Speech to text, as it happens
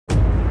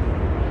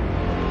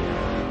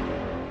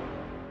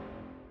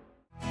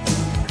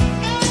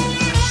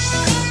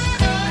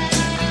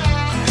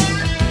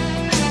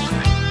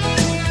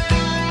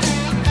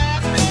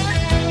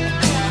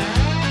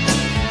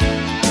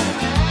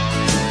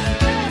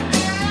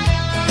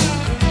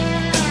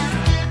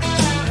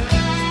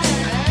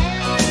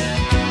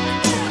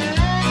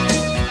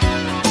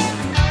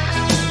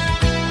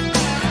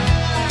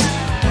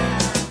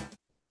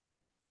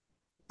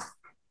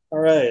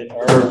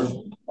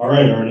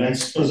right, our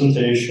next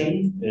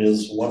presentation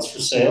is What's for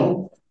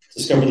Sale?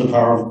 Discover the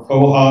power of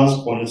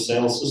Koha's point of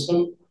sale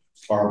system.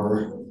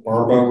 Barbara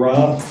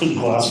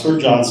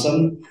Glassford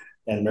Johnson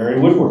and Mary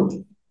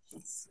Woodward.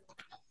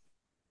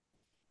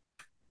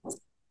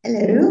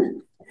 Hello.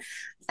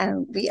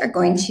 We are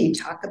going to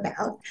talk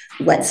about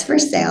what's for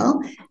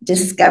sale,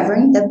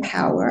 discovering the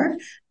power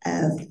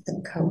of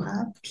the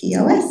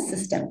koha-US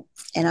system.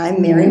 And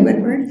I'm Mary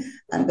Woodward,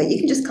 but you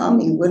can just call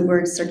me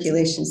Woodward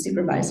Circulation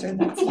Supervisor.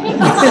 That's fine.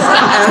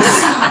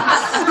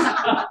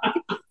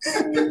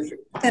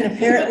 And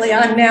apparently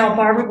I'm now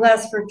Barbara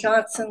Glassford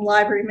Johnson,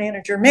 Library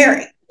Manager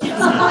Mary.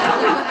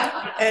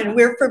 And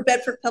we're from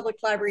Bedford Public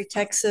Library,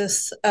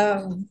 Texas,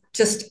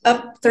 just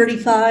up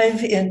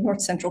 35 in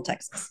North Central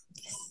Texas.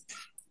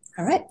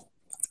 All right.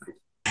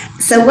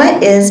 So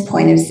what is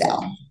point of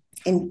sale?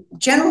 In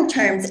general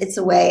terms, it's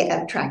a way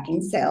of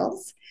tracking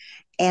sales.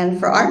 And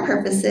for our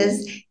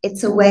purposes,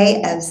 it's a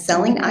way of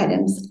selling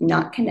items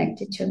not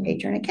connected to a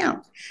patron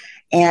account.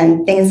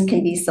 And things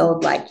can be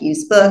sold like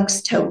used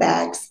books, tote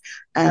bags.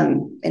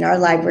 In our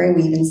library,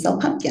 we even sell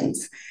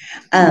pumpkins.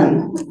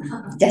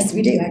 Yes,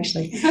 we do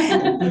actually.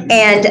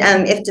 And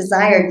if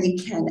desired,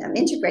 you can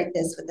integrate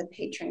this with a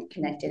patron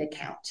connected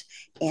account.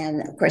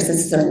 And of course,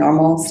 this is our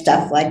normal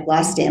stuff like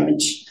lost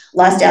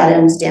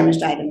items,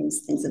 damaged items,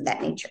 things of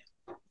that nature.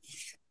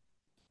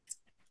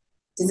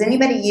 Does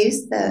anybody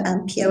use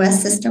the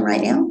POS system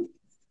right now?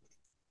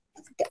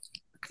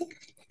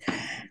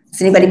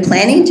 Is anybody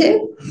planning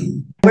to?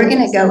 We're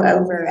going to go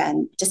over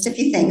just a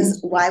few things,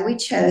 why we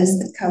chose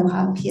the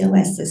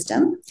koha-US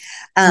system.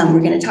 We're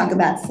going to talk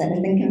about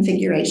setup and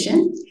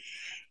configuration.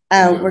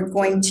 We're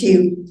going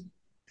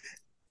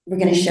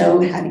to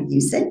show how to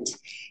use it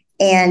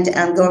and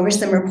go over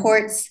some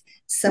reports,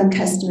 some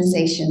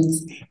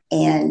customizations,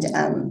 and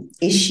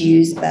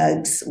issues,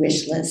 bugs,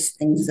 wish lists,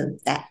 things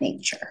of that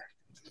nature.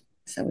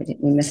 So we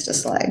missed a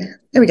slide.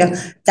 There we go.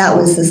 That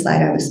was the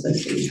slide I was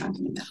supposed to be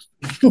talking about.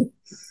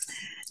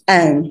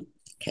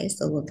 Okay,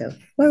 so we'll go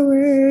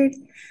forward.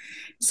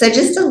 So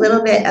just a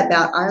little bit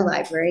about our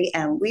library.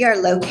 We are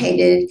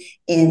located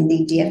in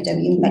the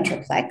DFW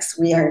Metroplex.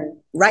 We are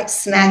right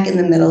smack in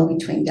the middle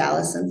between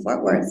Dallas and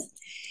Fort Worth,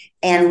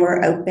 and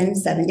we're open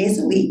 7 days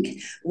a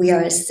week. We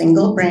are a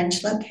single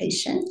branch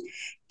location,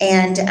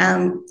 and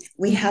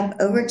we have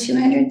over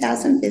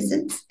 200,000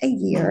 visits a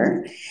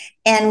year,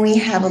 and we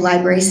have a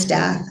library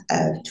staff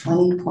of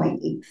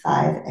 20.85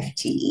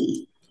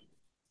 FTE.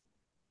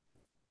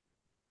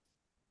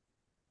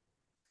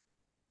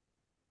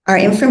 Our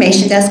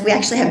information desk, we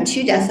actually have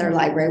two desks at our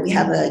library. We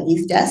have a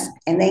youth desk,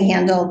 and they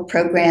handle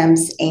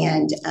programs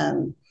and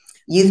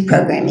youth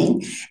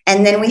programming.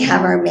 And then we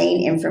have our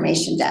main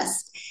information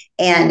desk.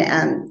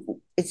 And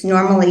it's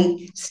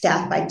normally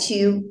staffed by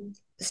 2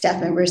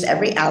 staff members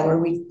every hour.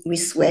 We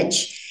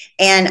switch.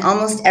 And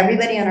almost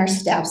everybody on our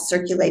staff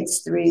circulates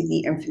through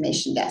the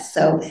information desk.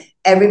 So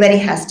everybody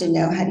has to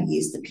know how to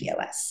use the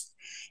POS.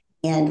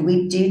 And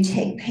we do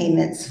take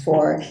payments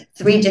for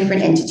 3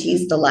 different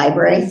entities: the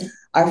library,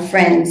 our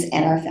friends,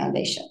 and our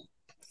foundation.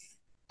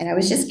 And I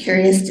was just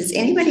curious, does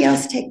anybody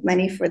else take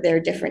money for their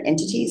different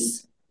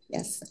entities?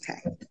 Yes, okay.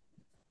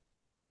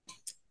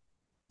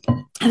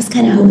 I was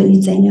kind of hoping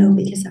you'd say no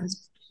because I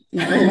was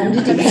not really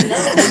wanting to do that.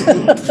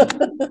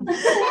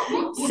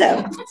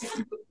 So,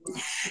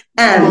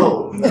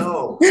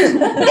 no.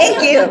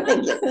 Thank you.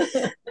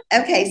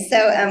 Okay, so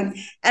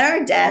at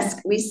our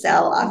desk, we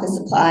sell office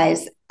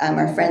supplies.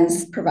 Our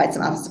friends provide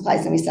some office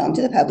supplies and we sell them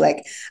to the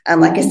public.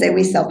 Like I said,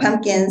 we sell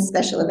pumpkins,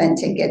 special event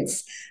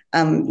tickets.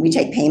 We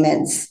take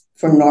payments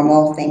for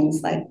normal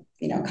things like,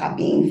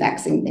 copying,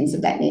 faxing, things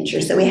of that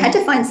nature. So we had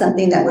to find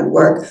something that would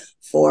work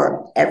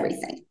for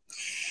everything.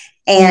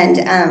 And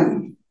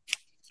I'm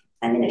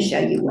going to show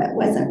you what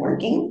wasn't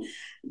working.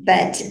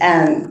 But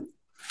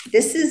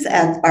this is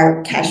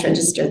our cash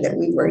register that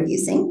we were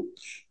using.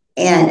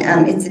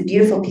 And it's a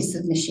beautiful piece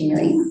of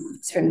machinery.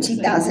 It's from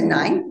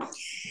 2009.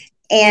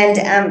 And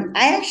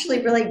I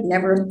actually really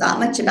never thought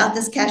much about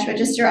this cash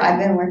register. I've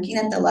been working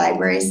at the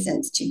library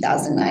since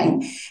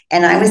 2009,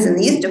 and I was in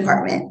the youth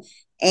department.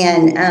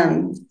 And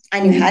I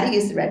knew how to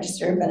use the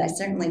register, but I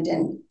certainly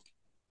didn't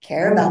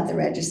care about the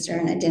register,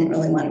 and I didn't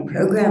really want to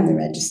program the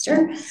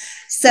register.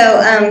 So,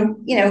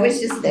 it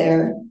was just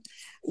there.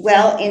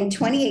 Well, in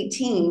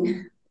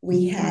 2018,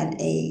 we had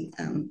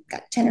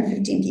got 10 or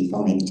 15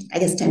 people, maybe I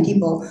guess 10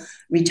 people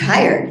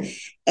retired.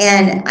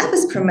 And I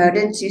was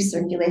promoted to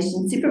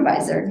circulation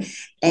supervisor.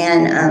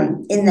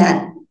 And in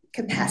that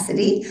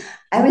capacity,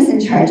 I was in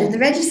charge of the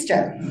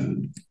register.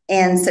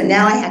 And so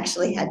now I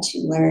actually had to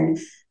learn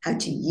how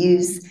to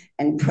use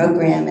and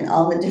program and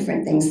all the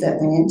different things that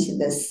went into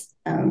this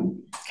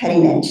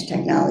cutting edge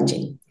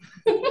technology.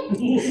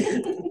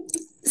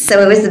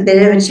 So it was a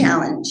bit of a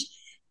challenge.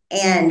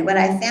 And what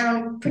I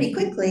found pretty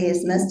quickly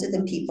is most of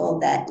the people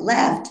that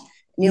left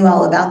knew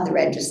all about the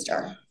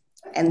register,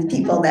 and the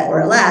people that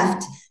were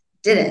left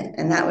didn't,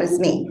 and that was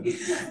me.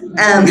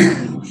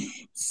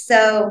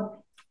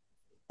 So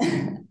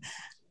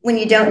when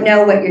you don't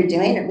know what you're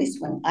doing, at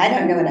least when I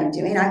don't know what I'm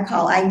doing, I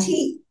call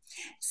IT.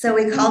 So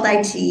we called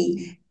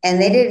IT,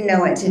 And they didn't know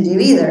what to do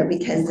either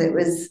because it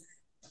was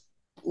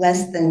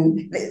less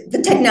than,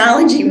 the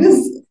technology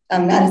was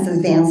not as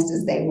advanced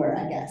as they were,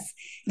 I guess.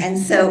 And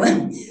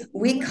so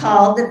we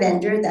called the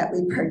vendor that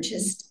we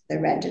purchased the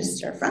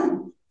register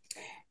from.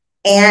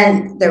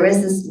 And there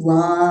was this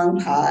long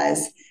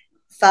pause,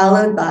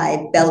 followed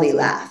by belly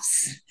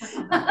laughs.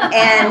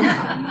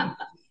 And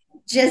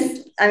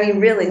just, I mean,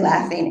 really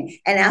laughing.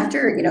 And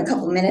after, a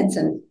couple of minutes,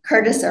 and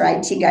Curtis, our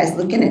IT guy's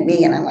looking at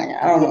me, and I'm like,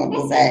 I don't know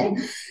what to say.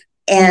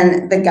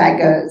 And the guy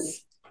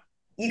goes,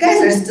 "You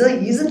guys are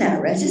still using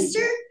that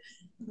register?"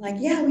 I'm like,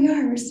 "Yeah, we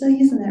are. We're still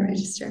using that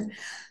register."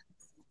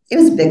 It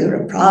was bigger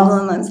of a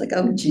problem. I was like,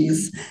 oh,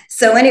 geez.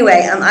 So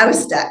anyway, I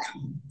was stuck.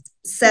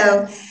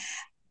 So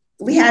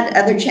we had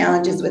other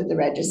challenges with the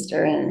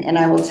register, and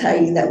I will tell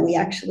you that we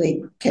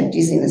actually kept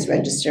using this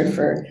register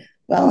for,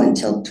 well,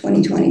 until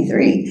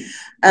 2023.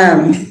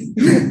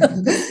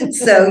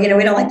 So, we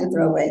don't like to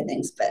throw away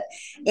things, but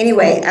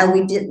anyway,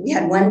 we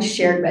had one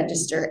shared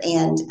register,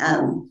 and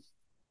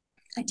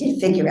I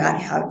did figure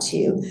out how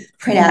to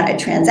print out a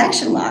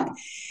transaction log.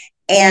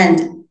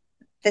 And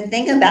the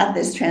thing about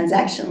this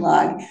transaction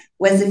log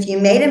was if you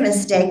made a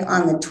mistake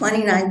on the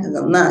 29th of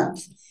the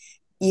month,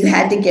 you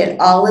had to get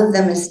all of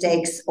the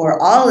mistakes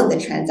or all of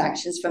the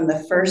transactions from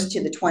the 1st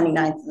to the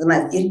 29th of the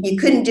month. You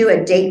couldn't do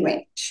a date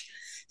range.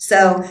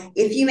 So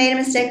if you made a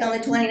mistake on the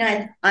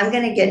 29th, I'm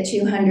going to get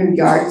 200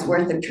 yards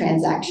worth of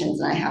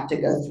transactions and I have to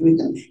go through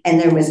them. And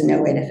there was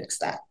no way to fix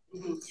that.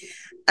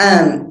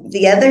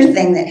 The other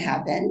thing that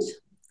happened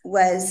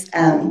was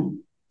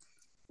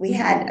we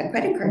had a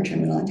credit card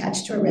terminal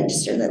attached to a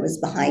register that was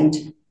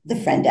behind the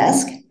front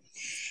desk.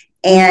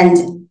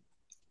 And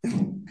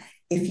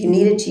if you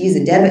needed to use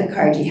a debit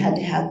card, you had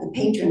to have the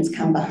patrons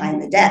come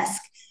behind the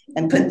desk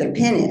and put their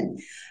PIN in.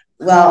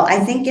 Well, I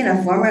think in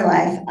a former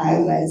life, I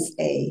was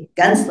a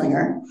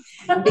gunslinger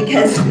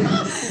because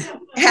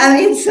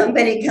having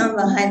somebody come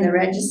behind the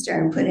register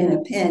and put in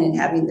a PIN and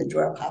having the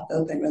drawer pop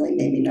open really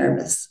made me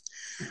nervous.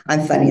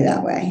 I'm funny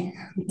that way.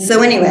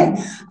 So anyway,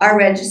 our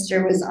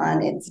register was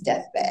on its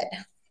deathbed.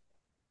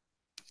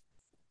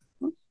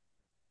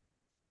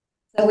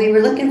 So we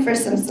were looking for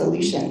some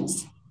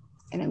solutions,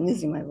 and I'm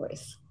losing my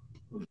voice.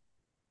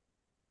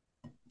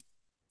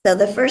 So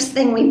the first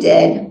thing we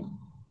did,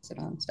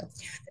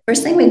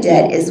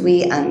 is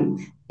we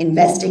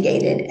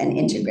investigated an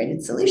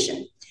integrated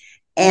solution.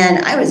 And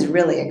I was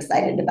really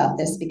excited about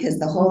this because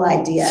the whole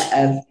idea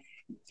of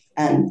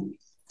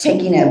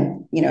taking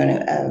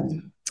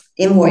an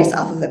invoice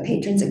off of a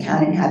patron's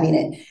account and having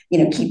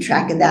it, keep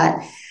track of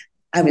that,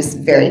 I was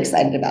very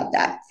excited about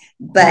that.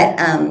 But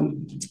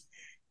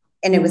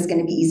and it was going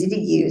to be easy to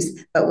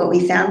use. But what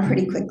we found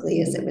pretty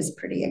quickly is it was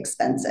pretty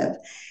expensive.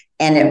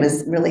 And it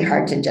was really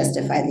hard to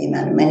justify the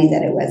amount of money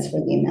that it was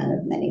for the amount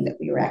of money that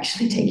we were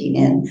actually taking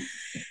in.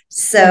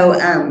 So,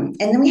 and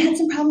then we had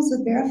some problems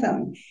with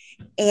Verifone.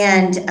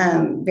 And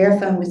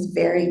Verifone was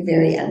very,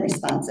 very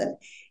unresponsive.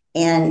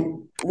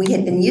 And we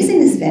had been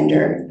using this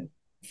vendor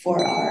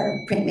for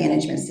our print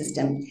management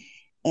system.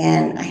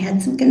 And I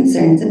had some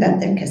concerns about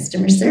their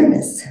customer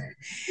service.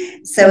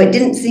 So it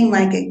didn't seem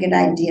like a good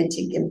idea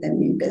to give them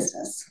new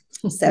business.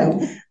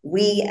 So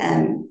we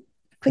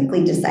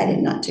quickly decided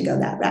not to go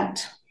that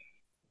route.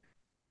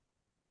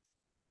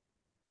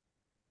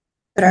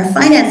 But our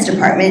finance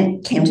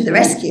department came to the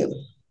rescue,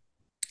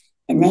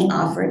 and they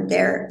offered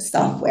their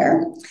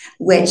software,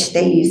 which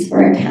they use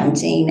for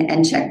accounting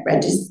and check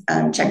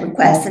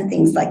requests and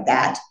things like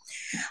that.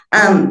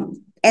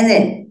 And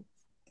then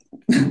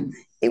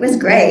it was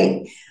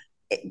great,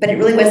 but it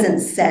really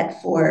wasn't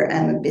set for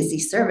a busy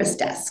service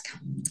desk.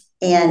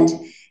 And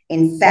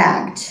in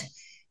fact,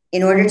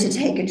 in order to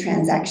take a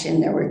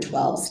transaction, there were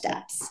 12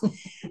 steps.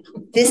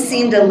 This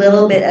seemed a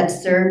little bit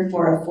absurd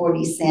for a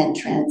 40-cent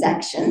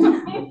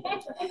transaction.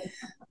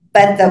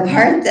 But the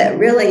part that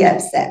really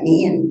upset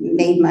me and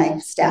made my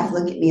staff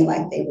look at me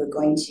like they were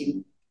going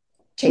to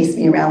chase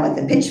me around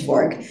with a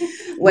pitchfork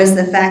was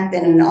the fact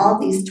that in all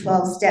these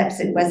 12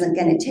 steps, it wasn't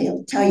going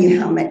to tell you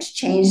how much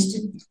change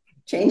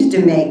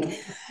to make.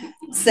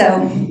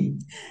 So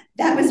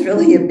that was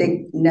really a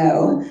big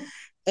no.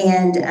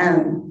 And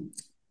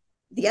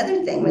the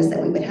other thing was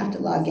that we would have to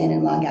log in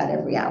and log out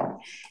every hour.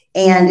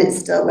 And it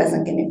still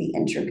wasn't going to be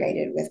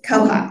integrated with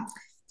Koha.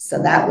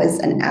 So that was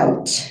an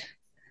out.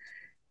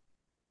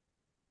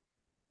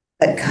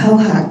 But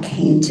Koha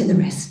came to the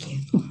rescue.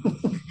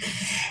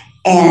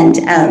 And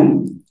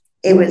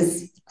it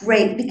was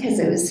great because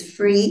it was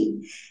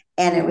free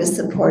and it was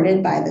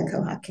supported by the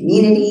Koha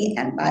community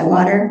and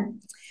Bywater.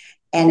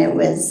 And it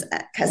was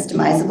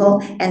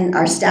customizable. And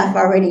our staff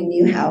already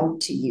knew how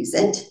to use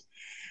it.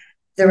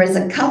 There was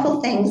a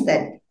couple things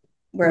that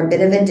were a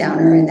bit of a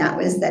downer, and that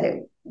was that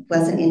it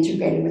wasn't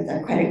integrated with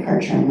our credit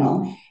card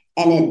terminal,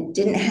 and it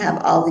didn't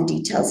have all the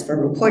details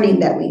for reporting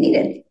that we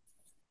needed.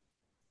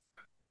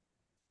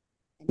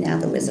 And now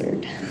the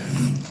wizard.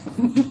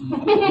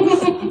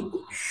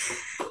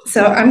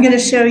 So I'm going to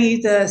show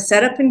you the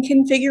setup and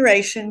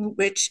configuration,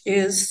 which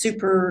is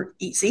super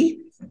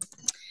easy.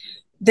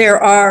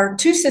 There are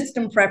two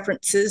system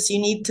preferences you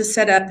need to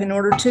set up in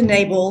order to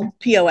enable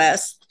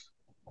POS.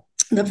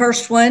 The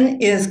first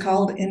one is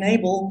called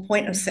Enable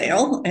Point of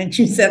Sale, and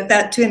you set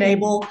that to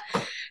enable.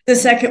 The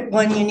second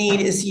one you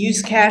need is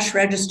Use Cash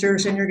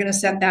Registers, and you're going to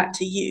set that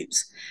to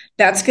Use.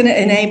 That's going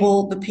to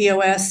enable the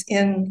POS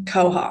in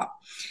Koha.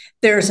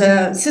 There's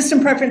a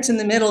system preference in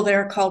the middle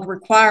there called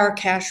Require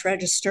Cash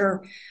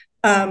Register.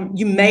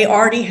 You may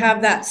already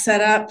have that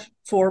set up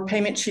for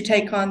payments you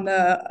take on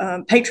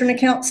the patron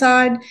account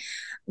side.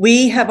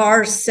 We have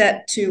ours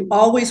set to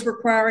always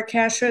require a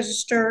cash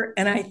register,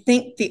 and I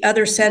think the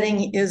other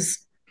setting is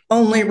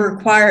only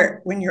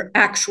require when you're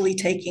actually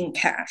taking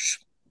cash.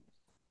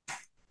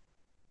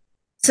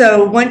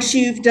 So once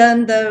you've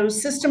done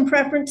those system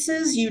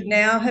preferences, you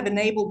now have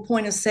enabled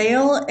point of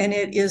sale, and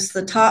it is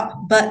the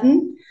top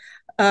button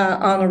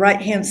on the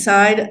right-hand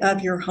side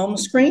of your home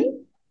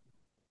screen.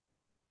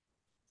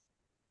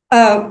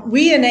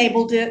 We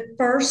enabled it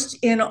first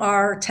in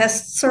our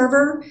test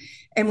server,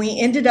 and we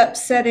ended up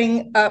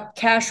setting up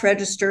cash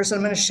registers. I'm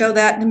going to show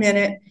that in a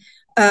minute.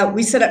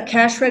 We set up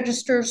cash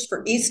registers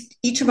for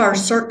each of our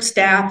CERT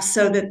staff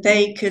so that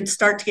they could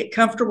start to get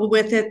comfortable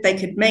with it. They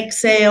could make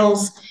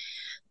sales,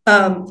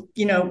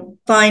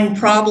 find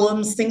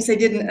problems, things they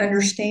didn't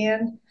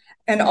understand.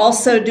 And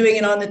also doing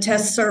it on the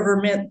test server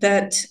meant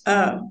that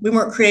we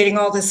weren't creating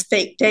all this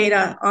fake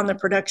data on the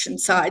production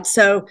side.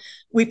 So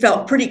we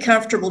felt pretty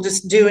comfortable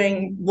just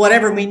doing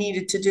whatever we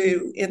needed to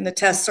do in the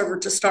test server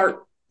to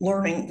start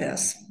learning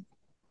this.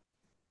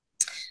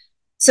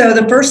 So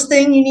the first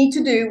thing you need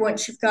to do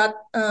once you've got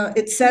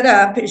it set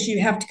up is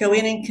you have to go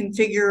in and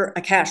configure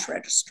a cash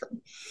register.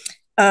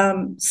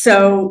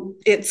 So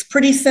it's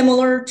pretty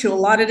similar to a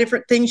lot of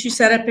different things you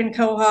set up in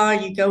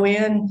Koha. You go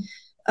in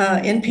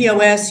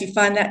POS, you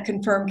find that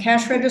confirm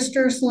cash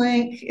registers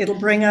link. It'll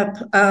bring up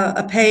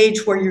a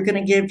page where you're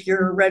going to give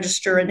your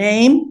register a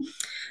name,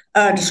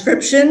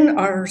 description.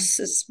 Ours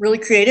is really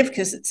creative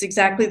because it's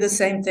exactly the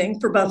same thing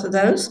for both of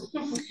those.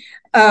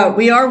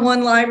 We are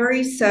one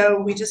library,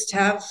 so we just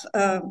have,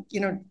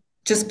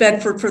 just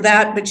Bedford for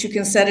that, but you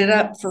can set it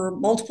up for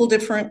multiple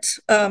different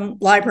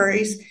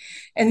libraries.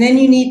 And then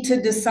you need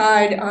to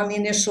decide on the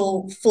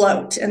initial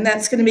float, and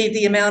that's going to be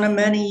the amount of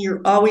money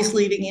you're always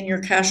leaving in your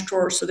cash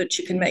drawer so that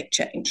you can make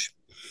change.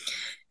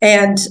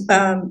 And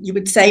you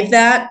would save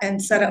that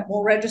and set up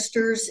more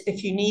registers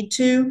if you need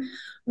to.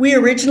 We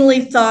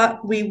originally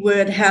thought we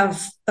would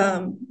have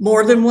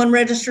more than one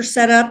register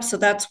set up, so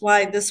that's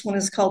why this one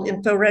is called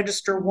Info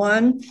Register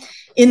 1.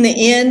 In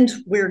the end,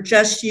 we're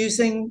just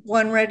using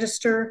one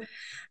register.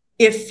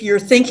 If you're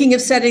thinking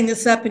of setting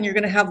this up and you're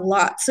going to have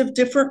lots of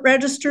different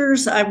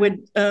registers, I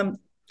would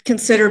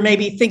consider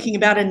maybe thinking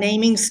about a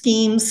naming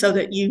scheme so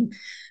that you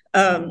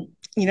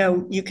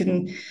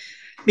can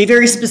be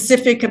very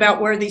specific about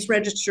where these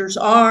registers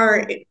are.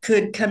 It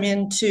could come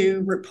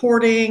into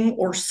reporting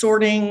or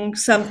sorting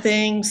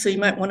something. So you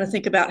might want to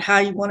think about how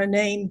you want to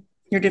name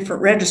your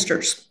different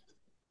registers.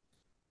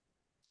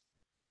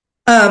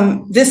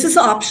 This is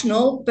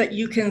optional, but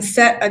you can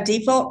set a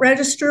default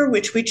register,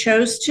 which we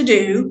chose to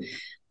do.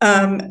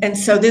 And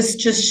so this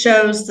just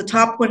shows, the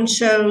top one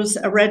shows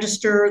a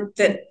register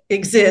that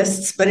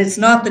exists, but it's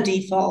not the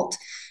default.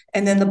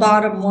 And then the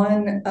bottom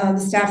one, the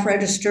staff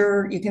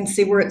register, you can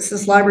see where it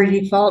says library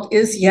default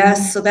is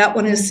yes. So that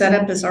one is set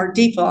up as our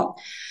default.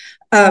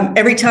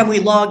 Every time we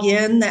log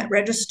in, that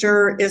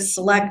register is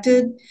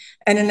selected.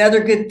 And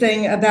another good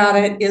thing about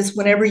it is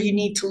whenever you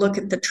need to look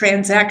at the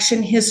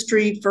transaction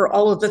history for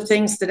all of the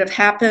things that have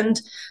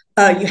happened,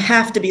 you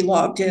have to be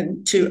logged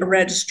in to a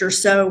register.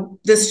 So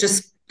this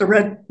just,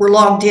 we're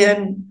logged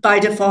in by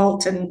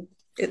default and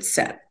it's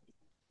set.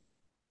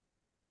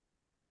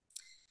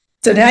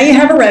 So now you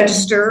have a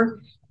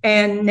register,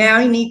 and now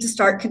you need to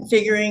start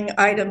configuring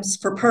items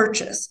for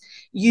purchase.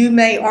 You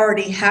may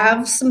already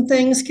have some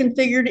things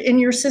configured in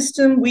your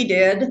system. We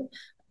did,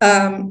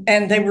 and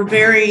they were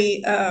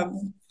very,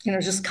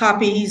 just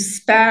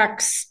copies,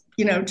 specs,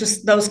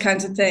 just those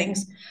kinds of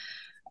things.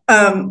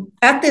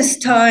 At this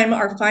time,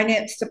 our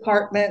finance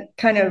department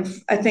kind of,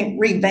 I think,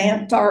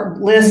 revamped our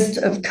list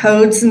of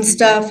codes and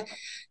stuff.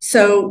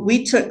 So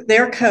we took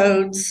their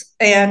codes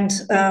and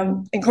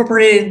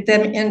incorporated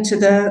them into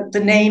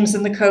the names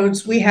and the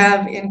codes we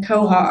have in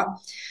Koha.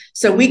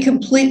 So we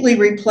completely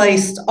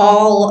replaced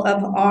all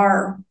of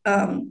our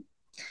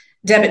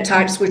debit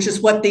types, which is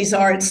what these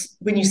are. It's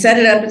when you set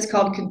it up, it's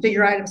called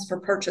configure items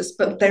for purchase,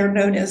 but they're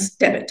known as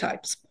debit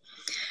types.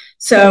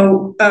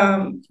 So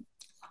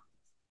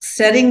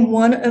setting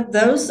one of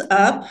those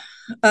up,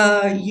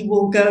 you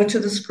will go to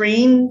the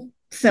screen,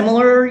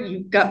 similar,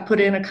 you've got put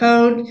in a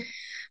code.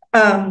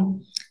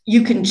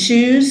 You can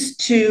choose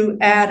to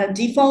add a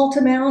default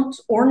amount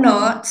or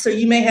not. So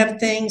you may have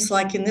things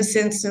like in this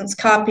instance,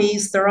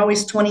 copies, they're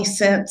always 20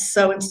 cents.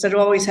 So instead of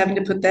always having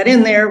to put that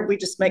in there, we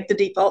just make the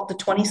default the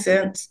 20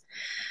 cents.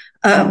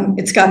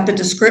 It's got the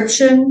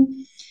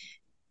description.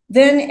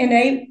 Then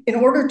in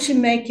order to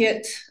make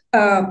it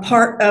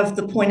part of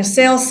the point of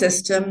sale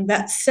system,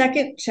 that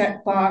second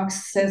checkbox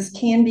says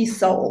can be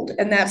sold,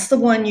 and that's the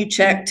one you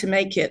check to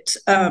make it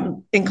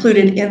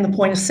included in the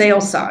point of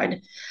sale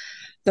side.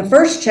 The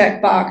first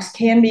checkbox,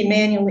 can be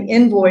manually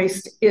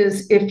invoiced,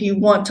 is if you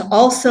want to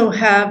also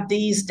have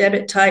these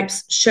debit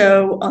types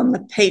show on the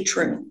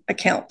patron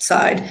account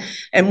side.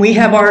 And we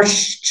have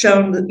ours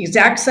shown the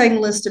exact same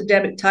list of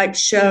debit types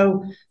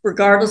show,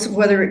 regardless of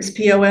whether it's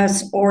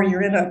POS or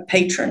you're in a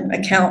patron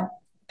account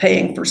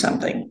paying for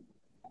something.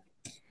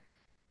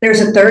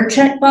 There's a third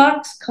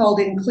checkbox called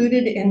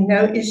included in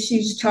no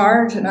issues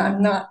charge, and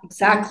I'm not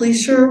exactly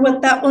sure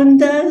what that one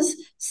does.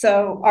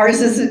 So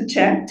ours isn't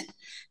checked.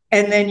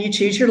 And then you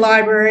choose your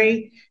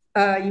library.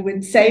 You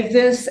would save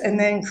this and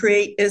then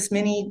create as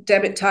many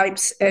debit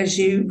types as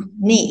you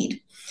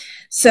need.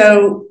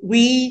 So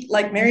we,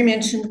 like Mary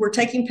mentioned, we're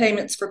taking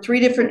payments for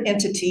 3 different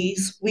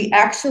entities. We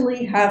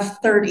actually have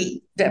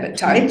 30 debit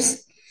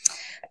types.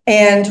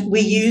 And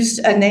we used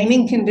a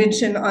naming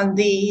convention on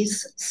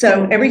these.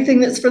 So everything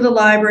that's for the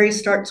library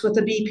starts with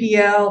a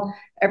BPL.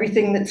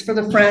 Everything that's for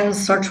the Friends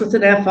starts with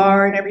an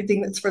FR, and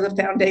everything that's for the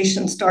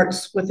foundation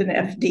starts with an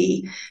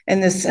FD.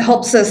 And this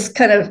helps us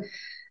kind of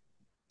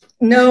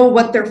know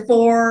what they're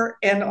for,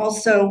 and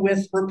also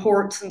with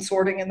reports and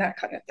sorting and that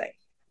kind of thing.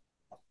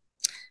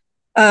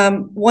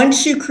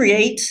 Once you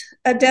create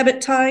a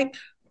debit type,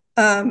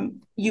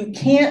 you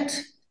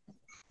can't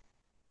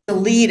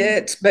delete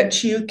it,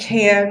 but you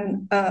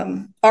can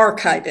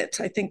archive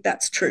it. I think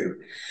that's true.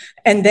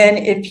 And then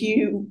if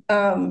you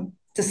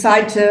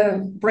decide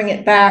to bring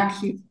it back,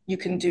 you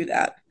can do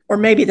that. Or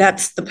maybe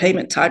that's the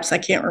payment types. I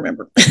can't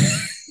remember.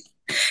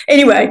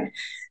 Anyway,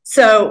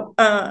 so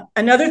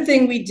another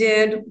thing we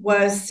did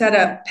was set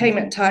up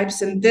payment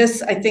types. And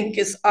this, I think,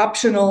 is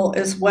optional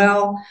as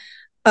well.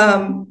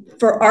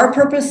 For our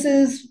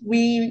purposes,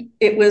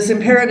 it was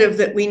imperative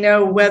that we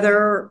know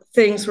whether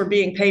things were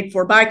being paid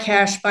for by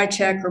cash, by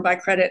check, or by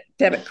credit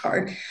debit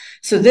card.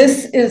 So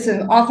this is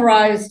an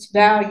authorized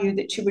value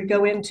that you would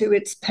go into.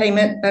 It's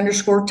payment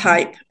 _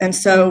 type. And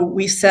so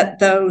we set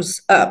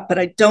those up, but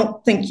I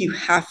don't think you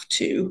have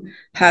to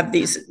have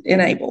these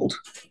enabled.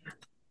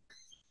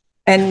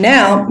 And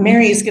now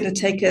Mary is going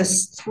to take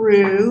us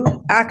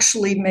through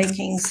actually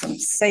making some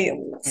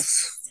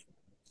sales.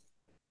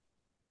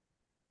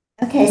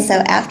 Okay, so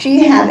after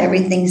you have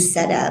everything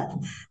set up,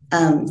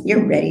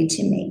 you're ready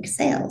to make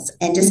sales.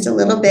 And just a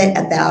little bit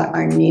about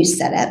our new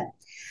setup.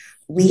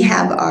 We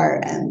have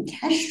our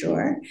cash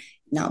drawer,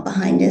 not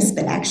behind us,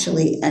 but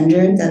actually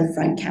under the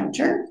front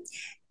counter.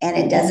 And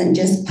it doesn't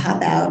just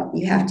pop out.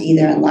 You have to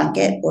either unlock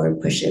it or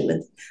push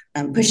it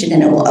and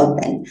it will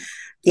open.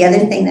 The other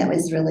thing that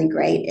was really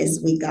great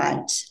is we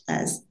got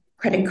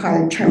credit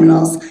card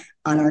terminals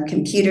on our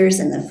computers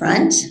in the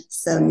front,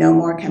 so no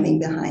more coming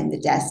behind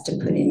the desk to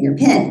put in your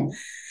PIN.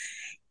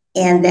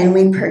 And then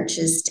we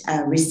purchased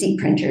receipt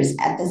printers.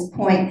 At this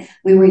point,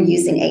 we were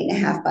using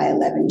 8.5 by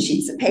 11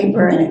 sheets of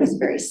paper, and it was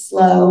very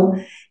slow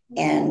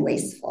and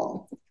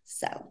wasteful.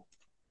 So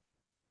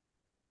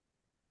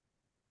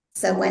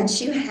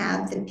once you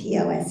have the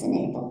POS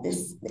enabled,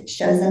 it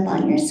shows up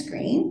on your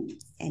screen,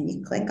 and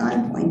you click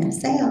on point of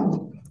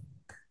sale.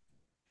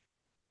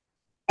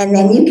 And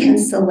then you can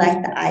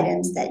select the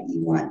items that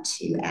you want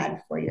to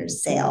add for your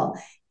sale.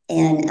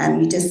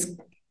 And you just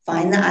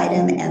find the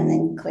item and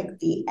then click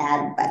the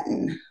add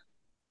button.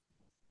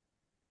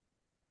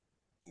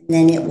 And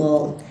then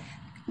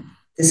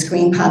the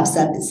screen pops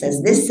up, it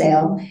says this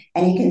sale.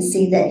 And you can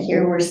see that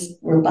here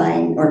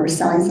we're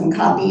selling some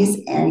copies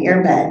and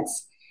earbuds.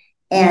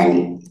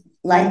 And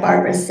like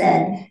Barbara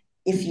said,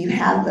 if you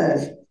have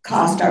the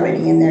cost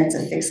already in there, it's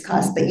a fixed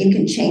cost, but you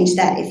can change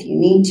that if you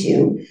need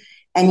to.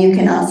 And you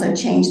can also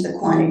change the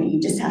quantity.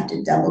 You just have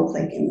to double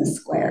click in the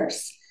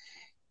squares.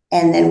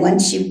 And then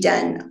once you've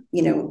done,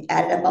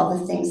 added up all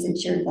the things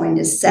that you're going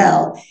to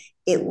sell,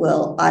 it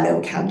will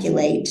auto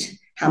calculate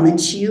how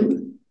much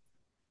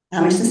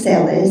the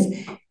sale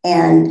is.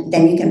 And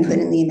then you can put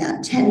in the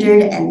amount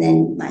tendered. And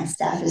then my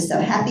staff is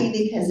so happy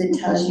because it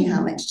tells you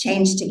how much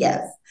change to give.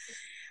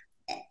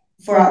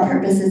 For our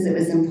purposes, it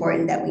was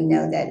important that we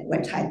know that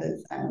what type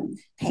of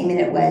payment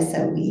it was.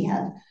 So we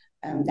have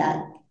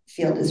that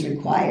field is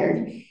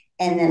required.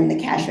 And then the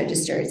cash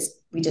register,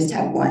 we just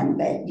have one,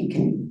 but you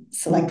can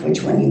select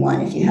which one you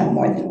want if you have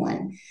more than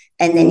one.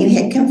 And then you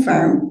hit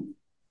confirm.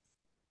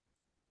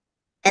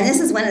 And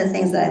this is one of the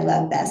things that I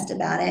love best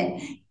about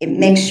it. It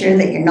makes sure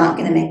that you're not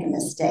going to make a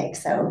mistake.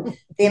 So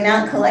the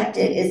amount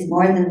collected is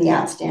more than the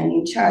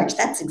outstanding charge.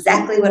 That's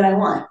exactly what I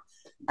want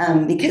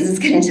because it's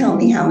going to tell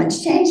me how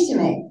much change to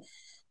make.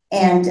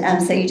 And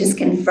so you just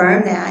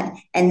confirm that,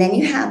 and then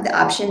you have the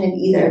option of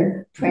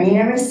either printing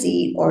a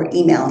receipt or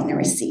emailing a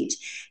receipt.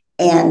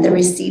 And the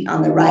receipt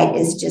on the right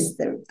is just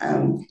the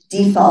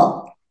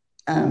default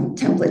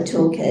template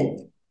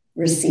toolkit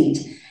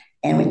receipt,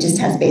 and it just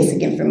has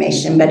basic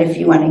information. But if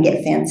you want to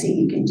get fancy,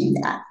 you can do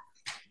that.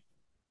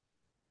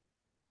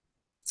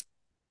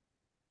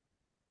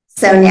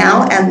 So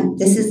now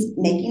this is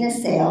making a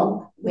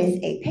sale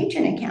with a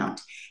patron account.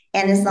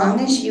 And as long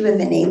as you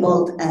have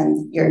enabled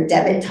your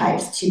debit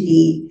types to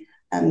be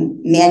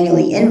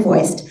manually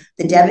invoiced,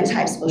 the debit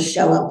types will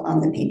show up on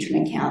the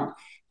patron account.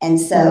 And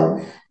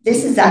so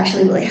this is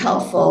actually really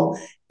helpful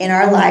in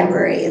our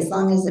library. As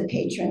long as the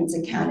patron's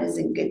account is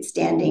in good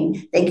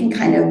standing, they can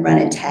kind of run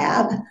a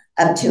tab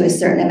up to a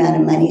certain amount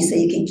of money so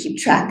you can keep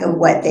track of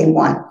what they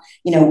want,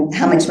 you know,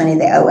 how much money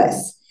they owe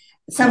us.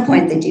 At some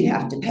point they do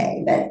have to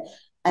pay, but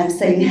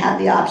so you have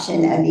the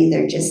option of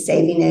either just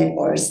saving it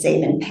or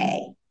save and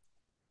pay.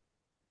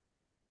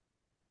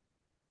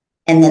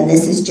 And then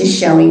this is just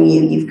showing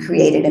you you've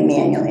created a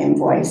manual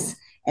invoice,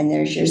 and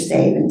there's your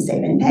save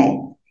and pay.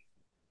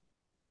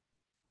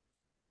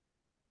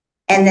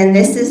 And then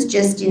this is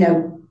just, you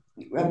know,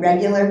 a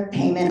regular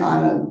payment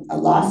on a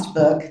lost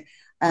book.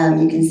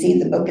 You can see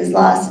the book is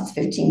lost,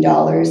 it's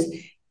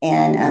 $15,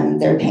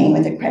 and they're paying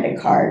with a credit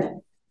card,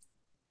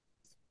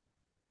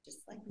 just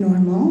like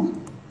normal.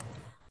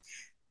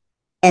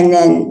 And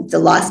then the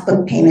lost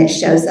book payment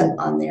shows up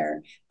on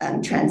their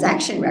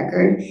transaction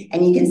record.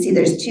 And you can see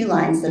there's two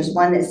lines. There's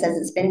one that says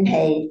it's been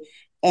paid,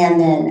 and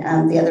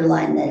then the other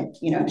line that,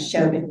 you know,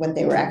 showed what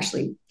they were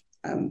actually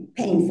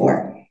paying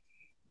for.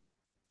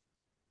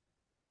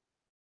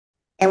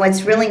 And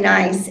what's really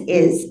nice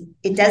is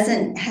it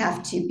doesn't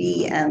have to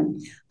be I'm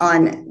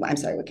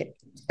sorry, okay,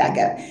 back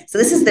up. So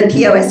this is the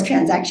POS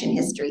transaction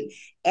history,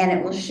 and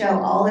it will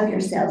show all of your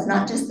sales,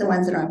 not just the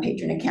ones that are on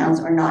patron accounts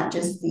or not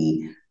just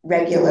the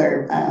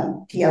regular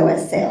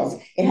POS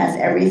sales. It has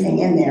everything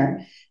in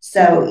there.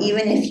 So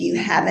even if you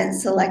haven't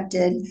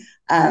selected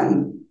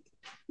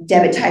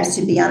debit types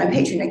to be on a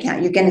patron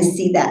account, you're going to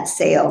see that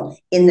sale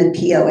in the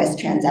POS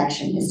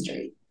transaction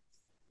history.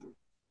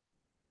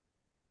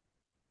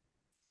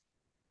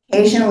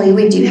 Occasionally,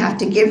 we do have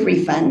to give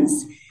refunds,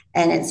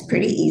 and it's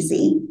pretty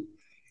easy.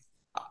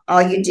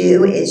 All you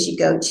do is you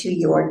go to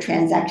your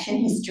transaction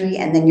history,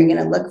 and then you're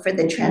going to look for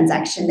the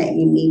transaction that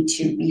you need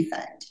to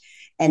refund.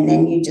 And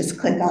then you just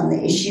click on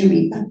the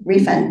issue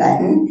refund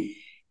button,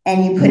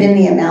 and you put in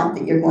the amount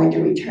that you're going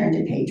to return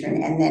to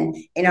patron. And then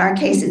in our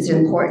case, it's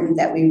important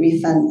that we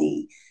refund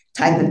the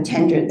type of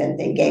tender that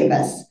they gave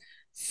us.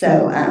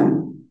 So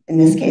in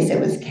this case, it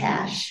was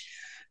cash.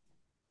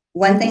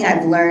 One thing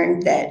I've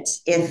learned that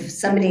if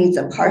somebody needs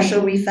a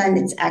partial refund,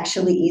 it's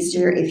actually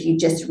easier if you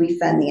just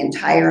refund the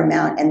entire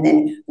amount and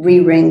then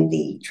re-ring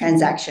the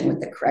transaction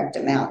with the correct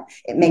amount.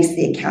 It makes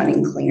the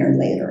accounting cleaner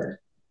later.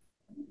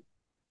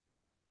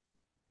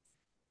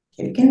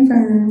 Hit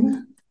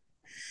confirm.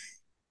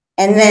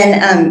 And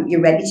then you're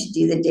ready to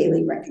do the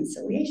daily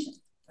reconciliation.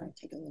 I'll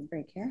take a little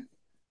break here.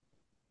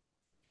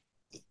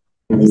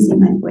 Releasing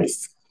my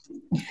voice.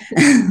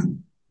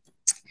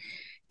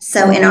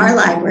 So in our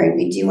library,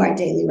 we do our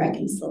daily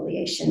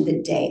reconciliation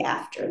the day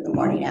after, the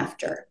morning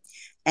after.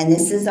 And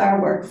this is our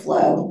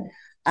workflow.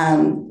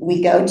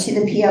 We go to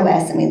the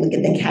POS and we look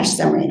at the cash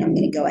summary, and I'm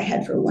going to go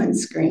ahead for one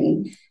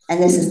screen.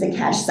 And this is the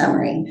cash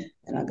summary,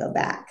 and I'll go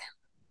back.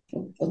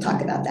 We'll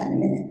talk about that in a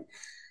minute.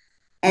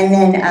 And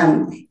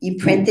then you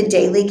print the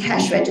daily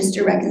cash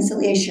register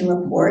reconciliation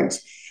report,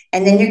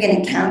 and then you're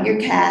going to count your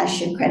cash,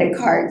 your credit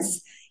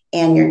cards,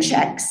 and your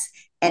checks,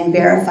 and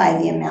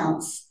verify the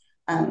amounts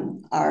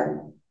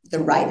are the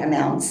right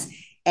amounts,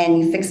 and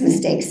you fix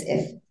mistakes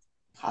if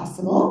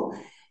possible.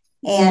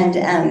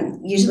 And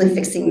usually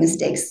fixing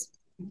mistakes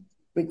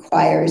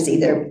requires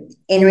either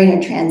entering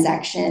a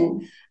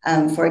transaction.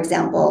 For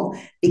example,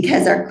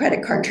 because our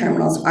credit card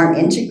terminals aren't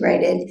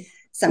integrated,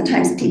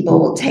 sometimes people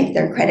will take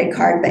their credit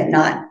card but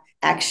not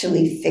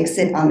actually fix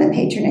it on the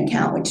patron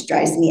account, which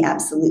drives me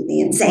absolutely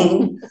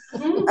insane,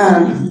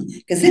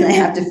 because then I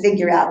have to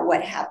figure out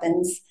what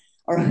happens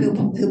or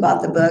who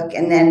bought the book.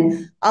 And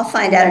then I'll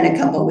find out in a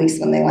couple of weeks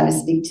when they want to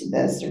speak to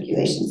the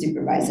circulation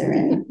supervisor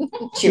and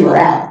chew her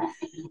out.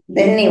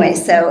 But anyway,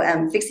 so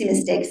fixing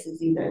mistakes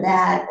is either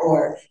that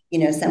or, you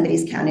know,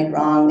 somebody's counted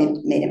wrong, they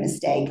made a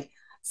mistake.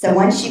 So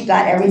once you've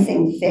got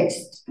everything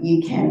fixed,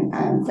 you can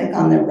click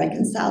on the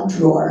reconcile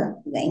drawer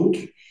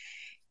link,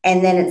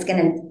 and then it's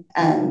going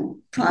to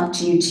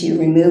prompt you to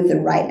remove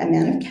the right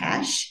amount of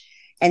cash,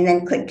 and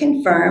then click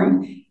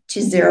confirm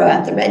to zero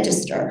out the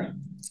register.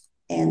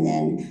 And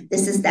then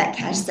this is that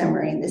cash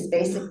summary. And this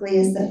basically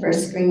is the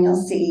first screen you'll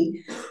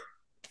see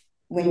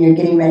when you're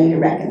getting ready to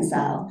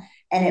reconcile.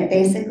 And it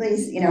basically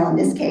is, you know, in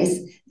this case,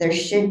 there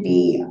should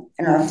be,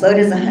 and our float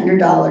is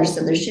 $100,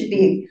 so there should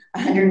be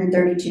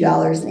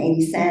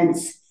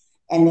 $132.80.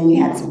 And then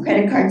you had some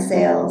credit card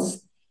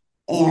sales,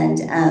 and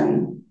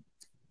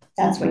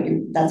that's what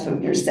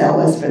your sale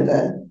was for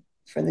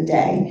the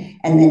day.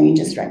 And then you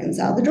just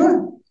reconcile the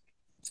drawer.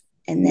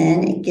 And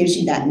then it gives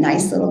you that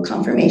nice little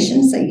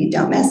confirmation so you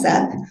don't mess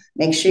up.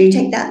 Make sure you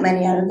take that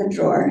money out of the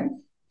drawer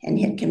and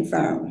hit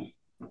confirm.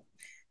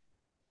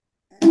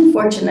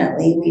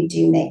 Unfortunately, we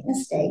do make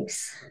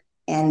mistakes,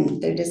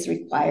 and they're just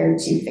required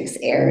to fix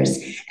errors.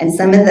 And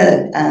some of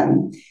the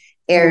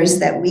errors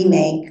that we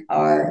make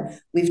are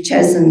we've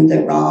chosen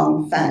the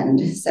wrong fund.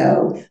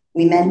 So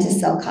we meant to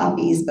sell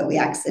copies, but we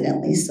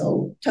accidentally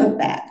sold tote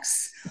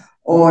bags.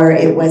 Or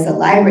it was a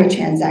library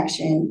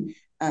transaction,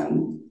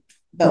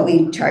 but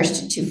we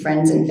charged it to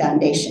Friends and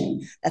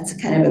Foundation. That's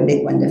kind of a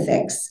big one to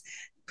fix.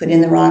 put in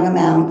the wrong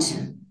amount,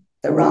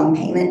 the wrong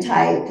payment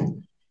type,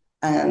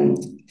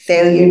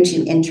 failure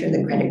to enter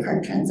the credit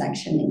card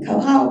transaction in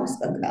Koha. We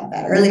spoke about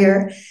that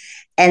earlier.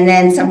 And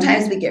then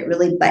sometimes we get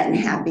really button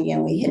happy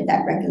and we hit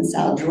that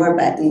reconcile drawer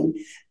button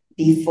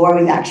before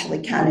we've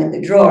actually counted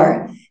the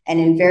drawer. And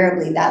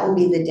invariably, that will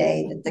be the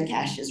day that the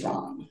cash is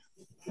wrong.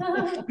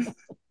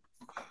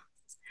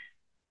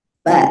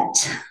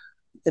 But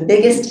the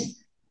biggest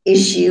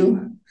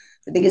issue,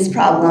 the biggest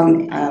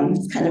problem,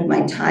 is kind of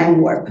my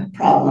time warp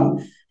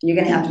problem. You're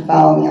going to have to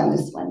follow me on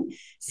this one.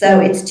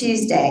 So it's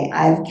Tuesday.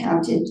 I'm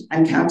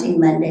counting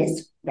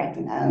Monday's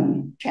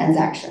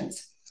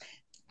transactions.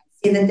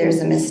 See that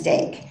there's a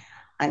mistake.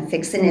 I'm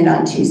fixing it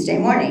on Tuesday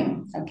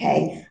morning.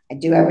 Okay. I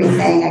do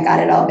everything. I got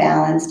it all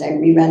balanced. I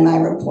rerun my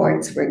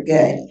reports. We're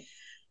good.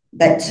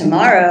 But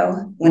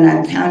tomorrow, when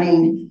I'm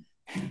counting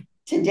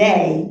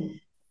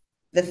today,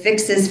 the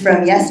fixes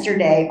from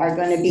yesterday are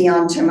going to be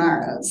on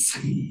tomorrow's.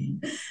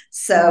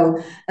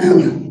 So,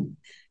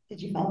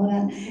 did you follow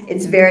that?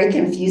 It's very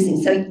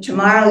confusing. So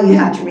tomorrow you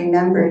have to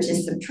remember to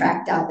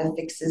subtract out the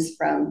fixes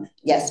from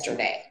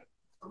yesterday.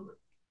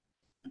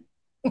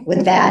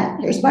 With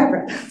that, here's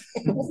Barbara.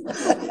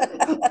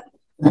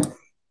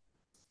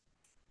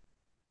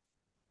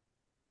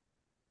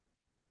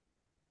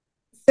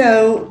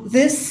 So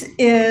this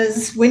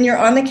is when you're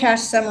on the cash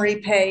summary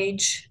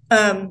page,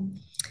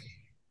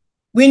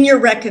 when you're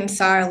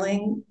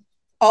reconciling,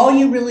 all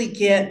you really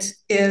get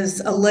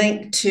is a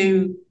link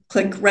to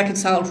click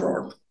reconcile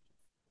drawer.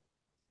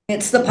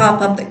 It's the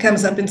pop-up that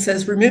comes up and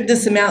says, remove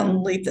this amount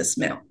and leave this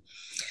amount.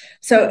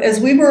 So as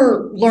we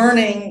were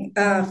learning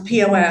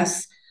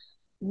POS,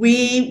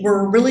 we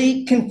were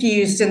really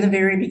confused in the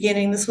very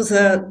beginning. This was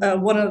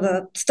one of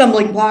the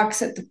stumbling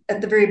blocks at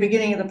the very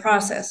beginning of the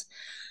process.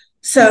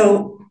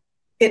 So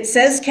it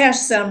says cash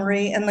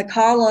summary and the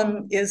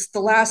column is the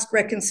last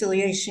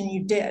reconciliation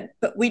you did,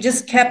 but we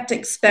just kept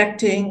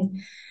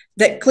expecting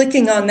that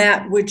clicking on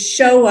that would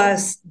show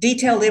us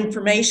detailed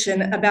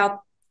information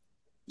about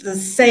the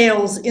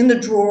sales in the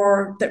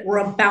drawer that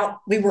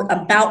we were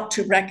about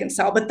to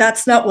reconcile, but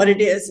that's not what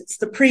it is. It's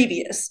the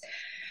previous.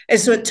 And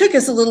so it took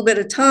us a little bit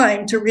of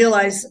time to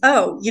realize,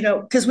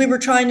 because we were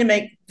trying to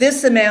make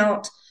this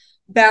amount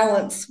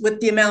balance with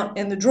the amount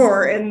in the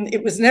drawer, and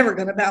it was never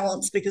going to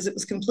balance because it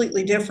was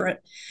completely different.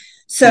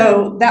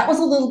 So that was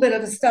a little bit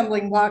of a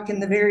stumbling block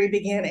in the very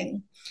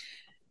beginning.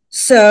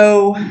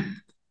 So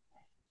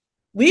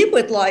we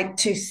would like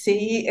to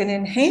see an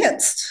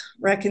enhanced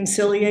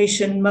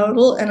reconciliation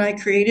modal, and I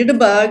created a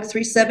bug,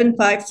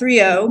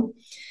 37530,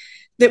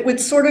 that would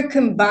sort of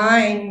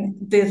combine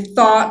the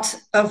thought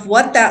of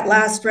what that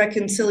last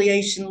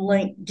reconciliation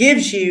link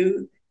gives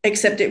you,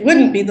 except it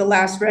wouldn't be the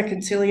last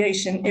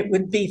reconciliation. It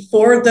would be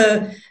for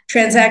the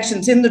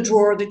transactions in the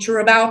drawer that you're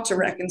about to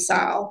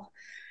reconcile.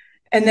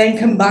 And then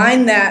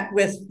combine that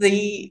with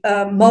the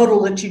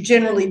modal that you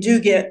generally do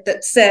get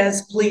that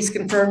says, please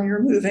confirm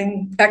you're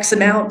moving X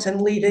amount and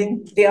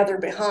leaving the other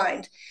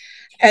behind.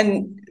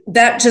 And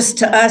that just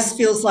to us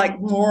feels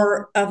like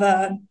more of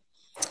a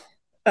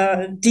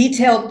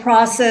detailed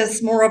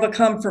process, more of a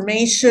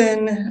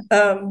confirmation,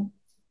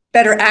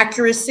 better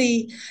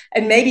accuracy.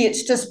 And maybe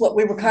it's just what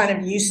we were kind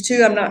of used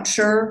to, I'm not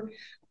sure.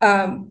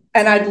 And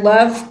I'd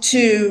love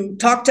to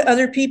talk to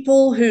other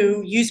people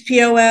who use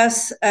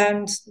POS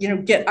and,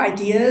 get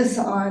ideas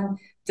on,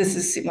 does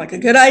this seem like a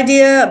good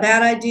idea, a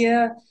bad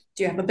idea?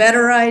 Do you have a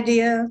better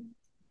idea?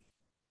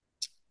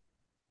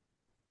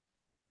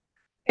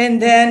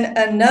 And then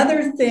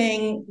another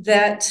thing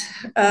that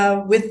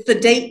with the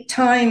date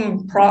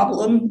time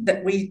problem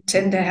that we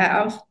tend to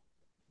have,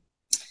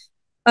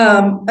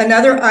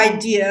 another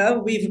idea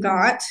we've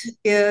got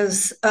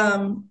is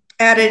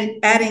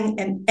adding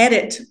an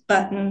edit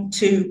button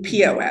to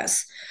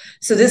POS.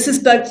 So this is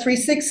bug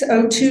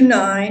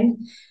 36029,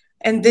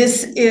 and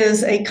this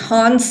is a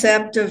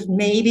concept of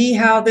maybe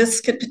how this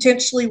could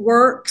potentially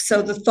work.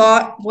 So the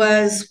thought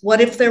was,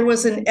 what if there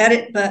was an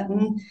edit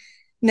button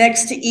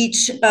next to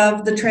each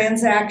of the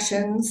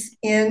transactions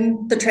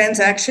in the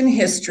transaction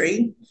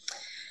history?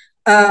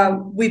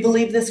 We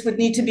believe this would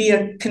need to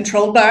be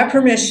controlled by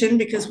permission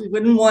because we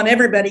wouldn't want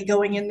everybody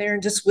going in there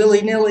and just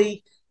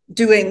willy-nilly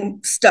doing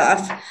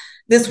stuff.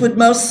 This would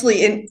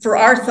mostly, for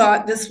our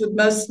thought, this would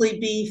mostly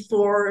be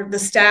for the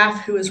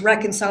staff who is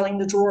reconciling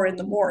the drawer in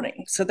the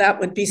morning. So that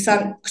would be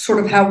some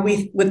sort of how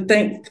we would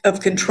think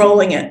of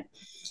controlling it.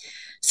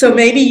 So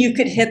maybe you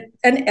could hit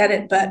an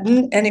edit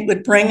button and it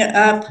would bring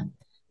up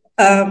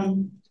a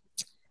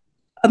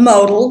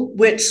modal,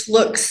 which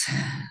looks,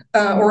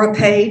 or a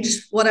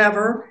page,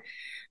 whatever,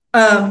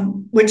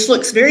 which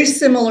looks very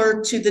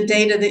similar to the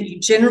data that you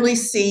generally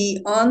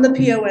see on the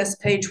POS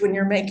page when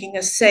you're making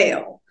a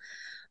sale.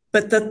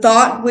 But the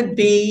thought would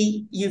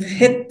be you've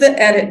hit the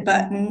edit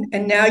button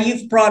and now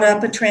you've brought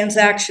up a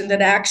transaction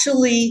that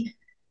actually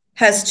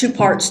has two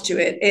parts to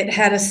it. It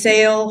had a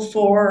sale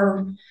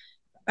for,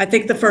 I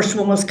think the first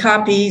one was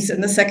copies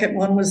and the second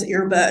one was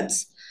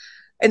earbuds.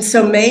 And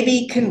so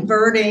maybe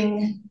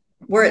converting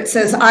where it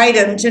says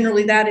item,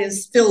 generally that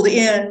is filled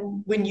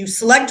in when you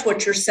select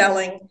what you're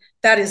selling,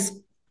 that is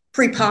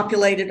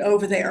pre-populated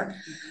over there.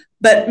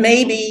 But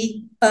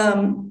maybe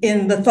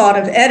in the thought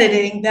of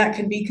editing, that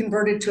could be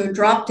converted to a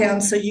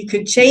drop-down so you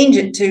could change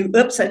it to,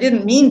 oops, I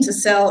didn't mean to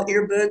sell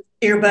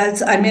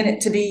earbuds, I meant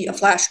it to be a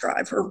flash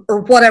drive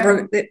or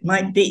whatever it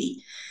might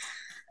be.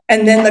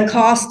 And then the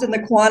cost and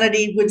the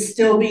quantity would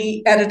still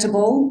be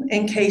editable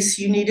in case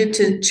you needed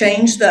to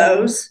change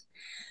those.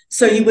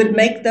 So you would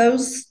make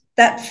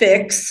that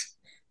fix,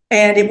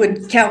 and it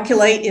would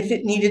calculate if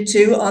it needed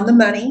to on the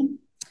money.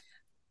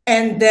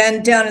 And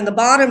then down in the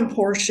bottom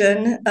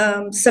portion,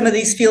 some of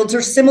these fields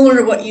are similar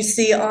to what you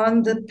see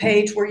on the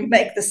page where you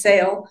make the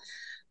sale,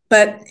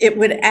 but it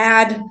would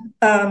add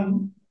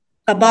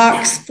a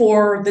box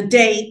for the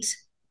date,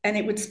 and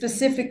it would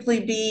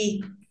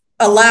specifically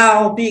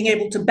allow being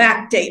able to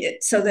backdate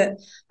it so that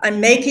I'm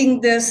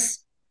making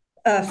this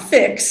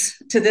fix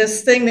to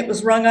this thing that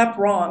was rung up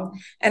wrong,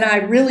 and I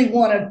really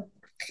want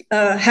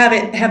to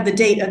have the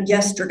date of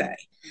yesterday.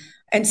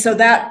 And so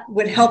that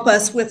would help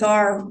us with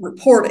our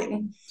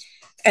reporting.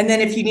 And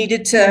then if you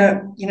needed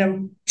to,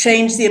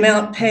 change the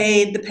amount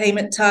paid, the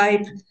payment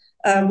type,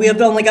 we have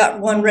only got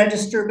one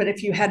register, but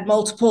if you had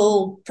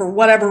multiple for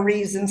whatever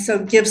reason, so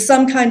give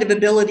some kind of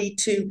ability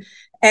to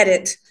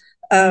edit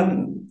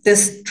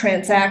this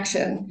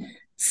transaction.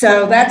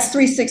 So that's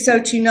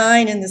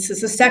 36029, and this is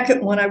the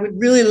second one. I would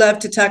really love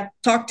to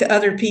talk to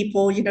other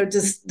people.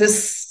 Does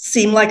this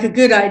seem like a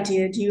good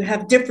idea? Do you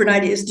have different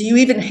ideas? Do you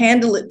even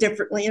handle it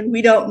differently and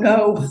we don't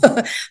know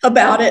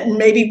about it, and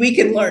maybe we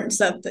can learn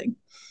something?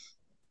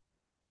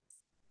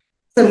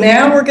 So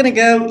now we're going to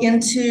go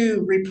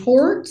into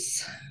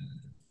reports.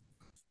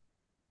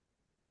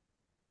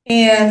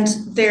 And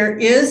there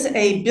is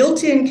a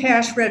built-in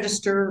cash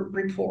register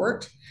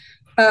report.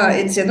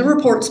 It's in the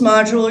reports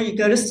module. You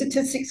go to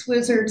Statistics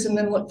Wizards and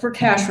then look for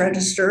cash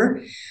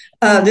register.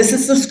 This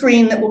is the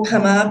screen that will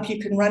come up. You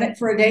can run it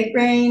for a date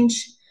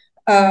range.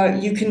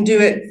 You can do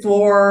it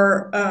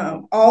for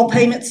all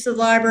payments to the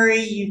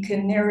library. You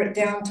can narrow it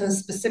down to a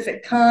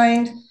specific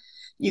kind.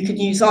 You can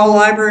use all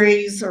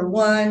libraries or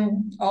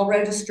one, all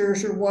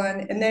registers or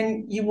one, and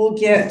then you will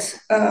get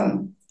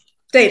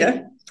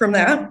data from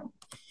that.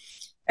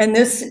 And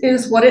this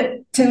is what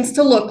it tends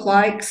to look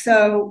like.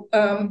 So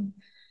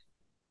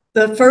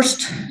the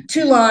first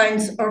two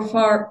lines are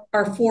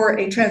for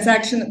a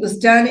transaction that was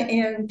done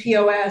in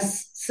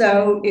POS.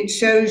 So it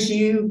shows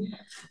you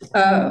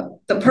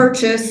the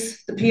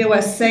purchase, the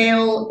POS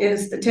sale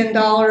is the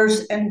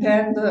 $10, and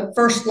then the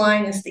first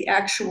line is the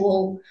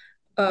actual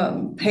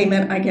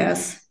payment, I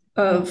guess,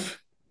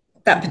 of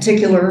that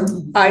particular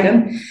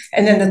item.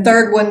 And then the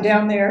third one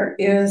down there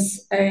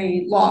is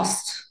a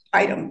lost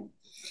item.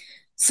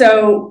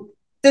 So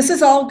this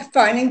is all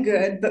fine and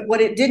good, but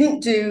what it didn't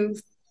do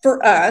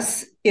for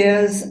us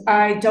is,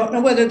 I don't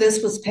know whether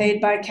this was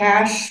paid by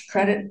cash,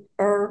 credit,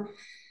 or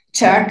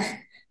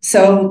check.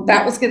 So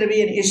that was going to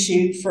be an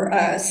issue for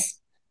us.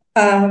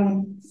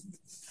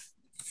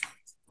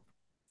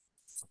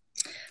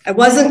 I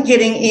wasn't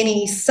getting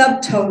any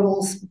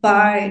subtotals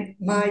by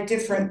my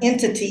different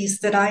entities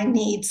that I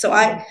need. So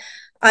I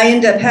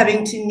end up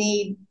having to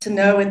need to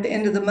know at the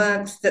end of the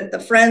month that the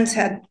Friends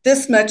had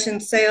this much in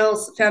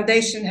sales, the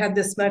Foundation had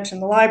this much,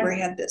 and the library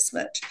had this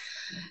much.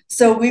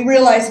 So we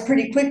realized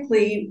pretty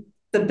quickly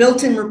the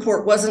built-in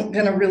report wasn't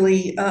going to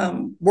really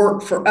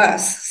work for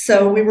us.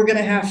 So we were going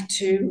to have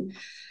to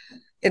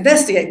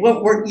investigate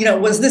were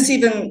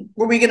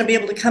we going to be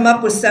able to come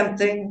up with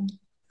something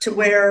to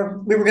where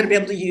we were going to be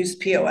able to use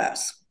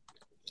POS.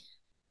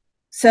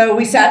 So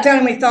we sat down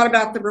and we thought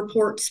about the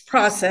reports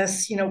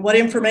process. What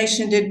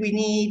information did we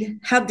need?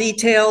 How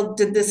detailed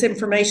did this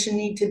information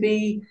need to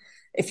be?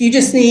 If you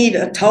just need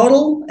a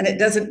total and it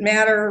doesn't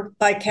matter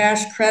by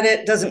cash,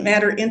 credit, doesn't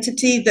matter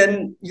entity,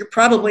 then you're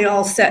probably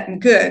all set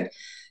and good.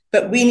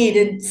 But we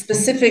needed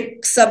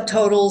specific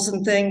subtotals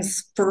and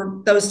things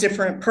for those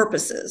different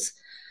purposes.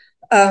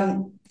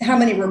 How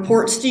many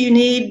reports do you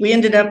need? We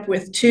ended up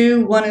with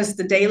two. One is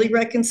the daily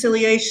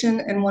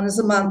reconciliation and one is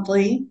a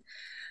monthly.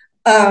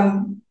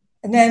 And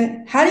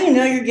then how do you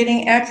know you're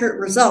getting accurate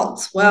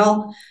results?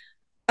 Well,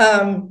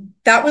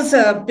 that was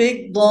a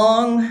big,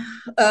 long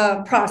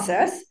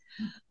process.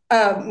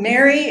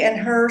 Mary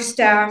and her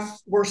staff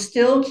were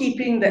still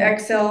keeping the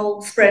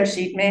Excel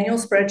spreadsheet, manual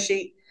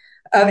spreadsheet,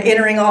 of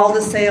entering all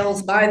the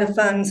sales by the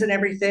funds and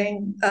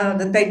everything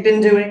that they'd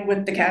been doing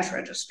with the cash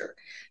register.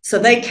 So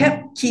they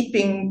kept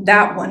keeping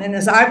that one. And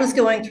as I was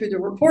going through the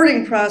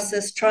reporting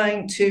process,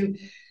 trying to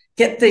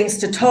get things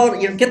to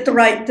total, get the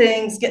right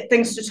things, get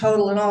things to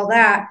total and all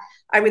that,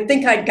 I would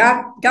think I'd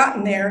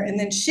gotten there, and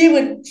then she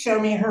would show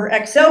me her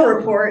Excel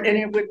report and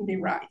it wouldn't be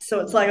right. So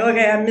it's like,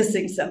 okay, I'm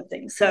missing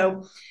something.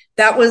 So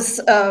that was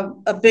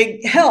a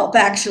big help,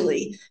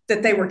 actually,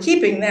 that they were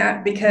keeping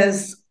that,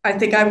 because I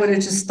think I would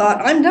have just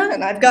thought, I'm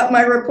done. I've got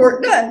my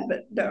report done,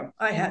 but no,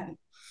 I hadn't.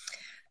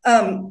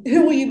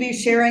 Who will you be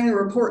sharing the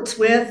reports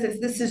with?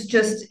 If this is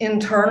just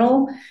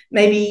internal,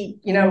 maybe,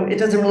 it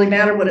doesn't really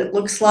matter what it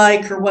looks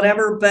like or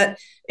whatever, but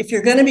if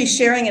you're going to be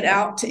sharing it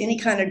out to any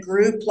kind of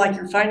group, like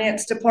your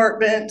finance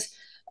department,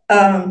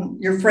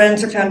 your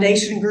friends or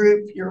foundation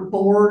group, your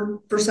board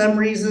for some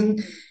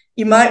reason,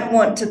 you might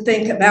want to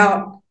think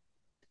about,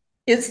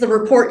 is the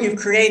report you've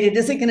created,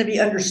 is it going to be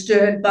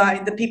understood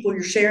by the people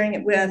you're sharing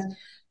it with?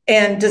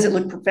 And does it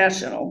look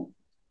professional?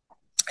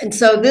 And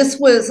so this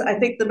was, I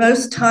think, the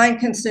most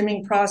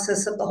time-consuming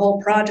process of the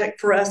whole project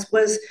for us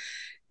was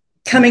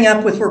coming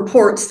up with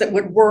reports that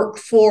would work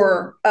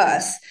for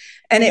us.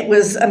 And it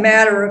was a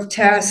matter of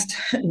test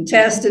and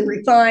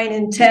refine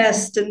and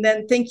test, and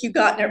then think you've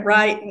gotten it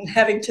right and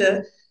having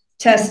to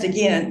test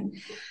again.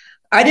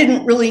 I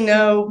didn't really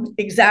know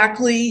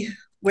exactly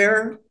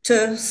where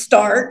to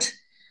start.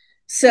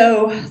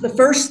 So the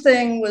first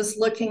thing was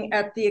looking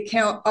at the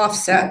account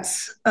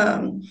offsets.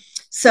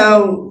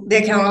 So the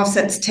account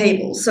offsets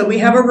table. So we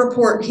have a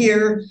report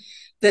here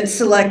that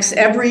selects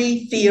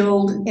every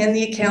field in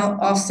the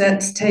account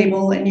offsets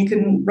table, and you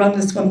can run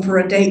this one for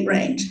a date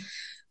range.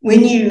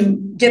 When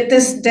you get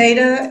this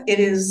data, it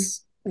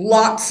is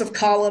lots of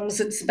columns.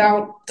 It's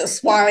about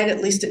this wide,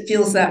 at least it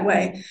feels that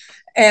way.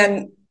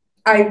 And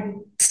I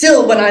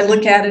still, when I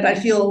look at it, I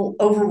feel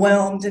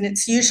overwhelmed, and it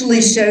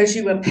usually shows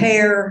you a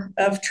pair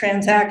of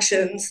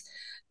transactions.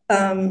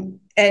 And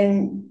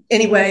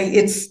anyway,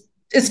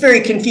 it's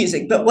very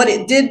confusing. But what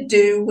it did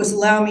do was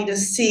allow me to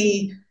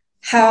see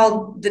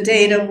how the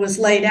data was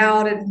laid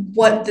out and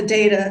what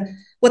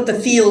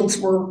the fields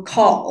were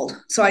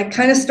called. So I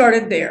kind of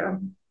started there.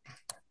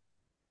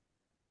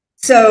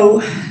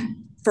 So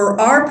for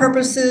our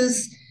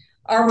purposes,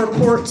 our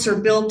reports are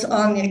built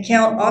on the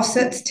account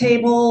offsets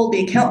table,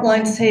 the account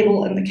lines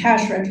table, and the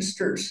cash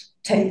registers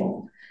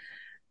table.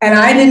 And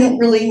I didn't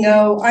really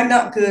know, I'm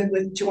not good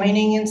with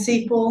joining in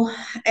SQL.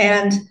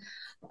 And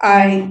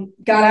I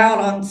got out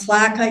on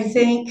Slack, I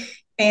think,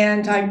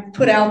 and I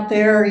put out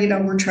there,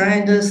 we're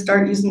trying to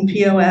start using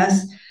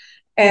POS.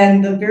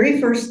 And the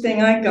very first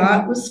thing I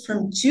got was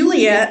from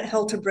Juliet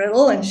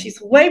Helterbrittle, and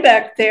she's way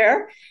back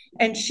there.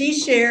 And she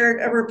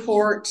shared a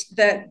report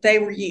that they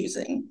were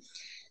using.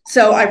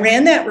 So I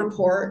ran that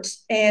report,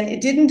 and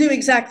it didn't do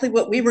exactly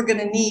what we were going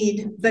to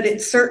need, but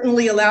it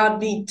certainly allowed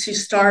me to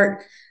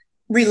start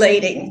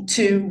relating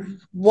to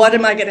what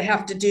am I going to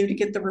have to do to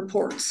get the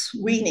reports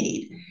we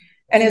need.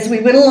 And as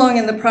we went along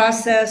in the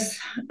process,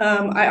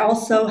 I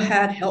also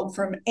had help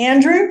from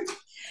Andrew,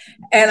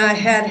 and I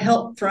had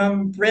help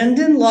from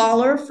Brendan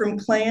Lawler from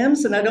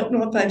Clams, and I don't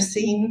know if I've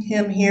seen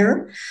him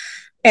here,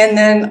 and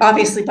then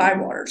obviously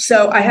Bywater.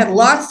 So I had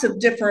lots of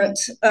different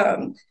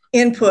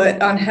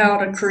input on how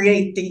to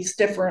create these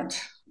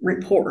different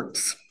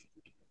reports.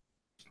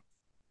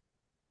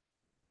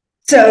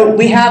 So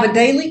we have a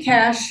daily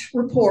cash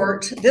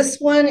report. This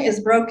one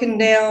is broken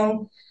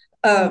down.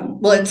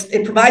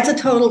 It provides a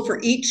total for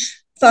each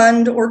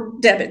fund or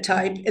debit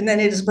type, and then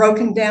it is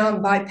broken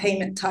down by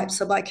payment type,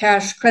 so by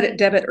cash, credit,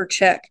 debit, or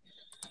check.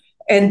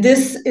 And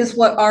this is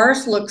what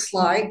ours looks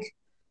like.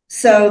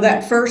 So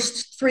that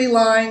first 3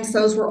 lines,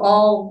 those were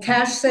all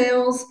cash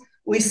sales.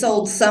 We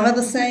sold some of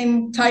the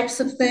same types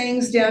of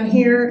things down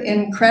here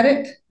in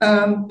credit,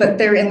 but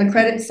they're in the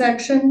credit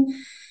section.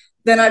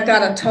 Then I've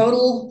got a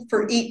total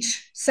for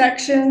each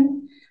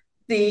section.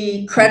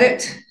 The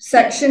credit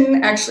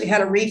section actually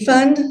had a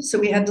refund, so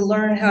we had to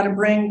learn how to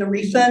bring the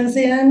refunds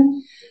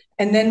in.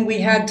 And then we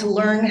had to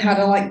learn how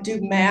to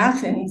do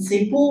math in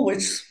SQL,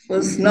 which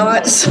was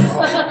not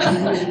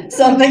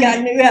something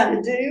I knew how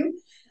to do.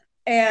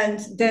 And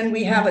then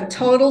we have a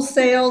total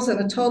sales and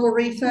a total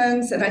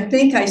refunds. And I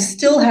think I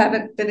still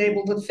haven't been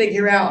able to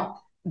figure out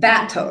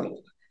that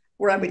total,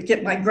 where I would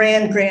get my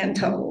grand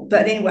total.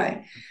 But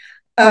anyway,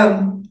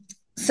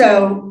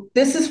 so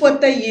this is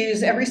what they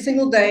use every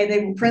single day.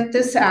 They will print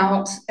this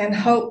out and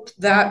hope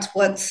that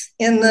what's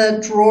in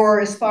the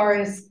drawer as far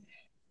as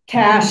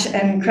cash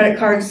and credit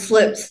card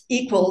slips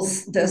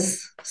equals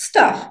this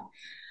stuff.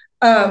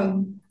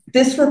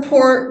 This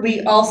report,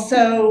 we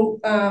also,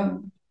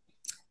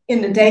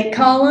 in the date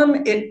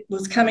column, it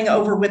was coming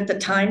over with the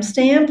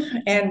timestamp,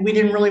 and we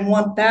didn't really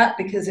want that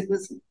because it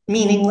was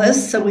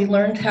meaningless. So we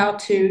learned how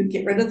to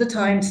get rid of the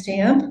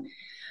timestamp.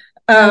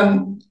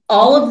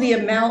 All of the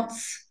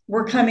amounts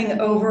were coming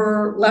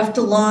over left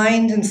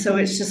aligned, and so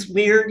it's just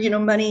weird.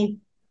 Money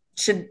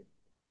should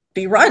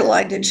be right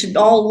aligned. It should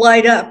all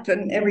light up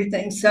and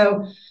everything.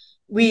 So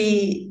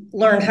we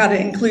learned how to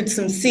include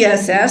some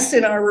CSS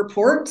in our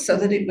report so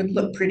that it would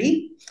look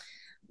pretty.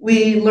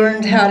 We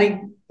learned how to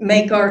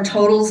make our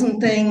totals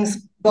and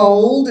things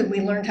bold, and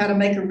we learned how to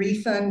make a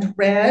refund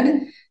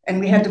red, and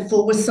we had to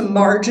fool with some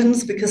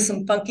margins because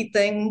some funky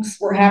things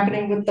were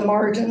happening with the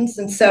margins.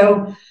 And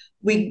so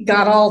we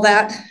got all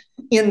that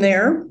in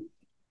there.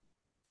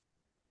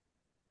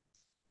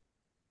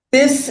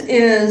 This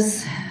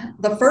is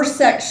the first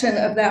section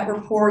of that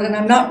report, and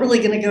I'm not really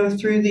going to go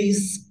through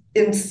these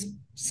in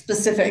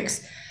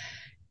specifics.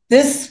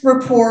 This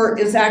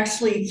report is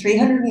actually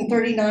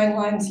 339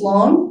 lines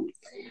long,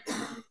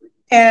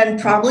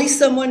 and probably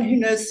someone who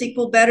knows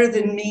SQL better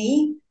than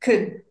me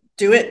could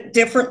do it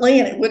differently,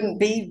 and it wouldn't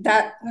be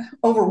that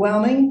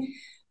overwhelming.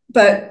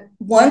 But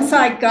once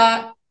I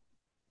got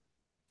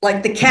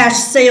like the cash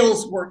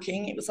sales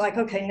working. It was like,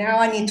 okay, now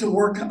I need to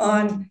work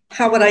on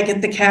how would I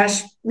get the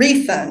cash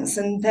refunds?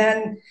 And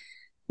then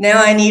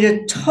now I need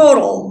a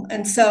total.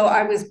 And so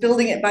I was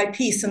building it by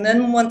piece. And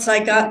then once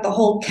I got the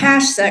whole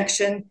cash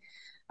section,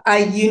 I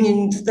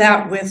unioned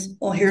that with,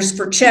 well, here's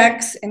for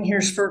checks and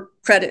here's for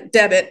credit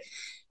debit.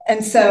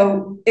 And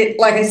so it,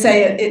 like I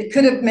say, it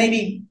could have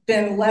maybe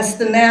been less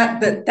than that,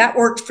 but that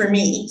worked for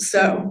me.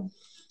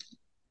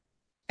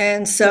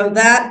 And so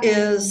that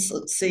is,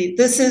 let's see,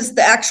 this is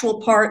the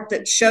actual part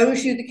that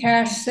shows you the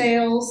cash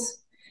sales.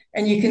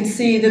 And you can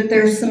see that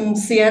there's some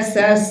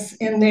CSS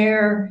in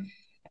there.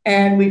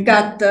 And we've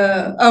got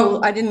the,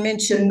 oh, I didn't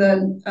mention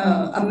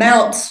the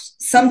amounts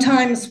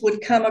sometimes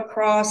would come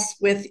across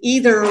with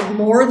either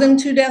more than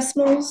 2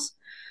 decimals.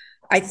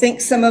 I think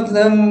some of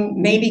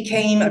them maybe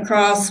came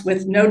across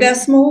with no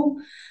decimal,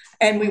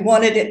 and we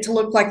wanted it to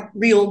look like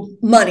real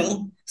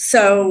money.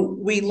 So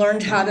we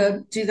learned how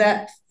to do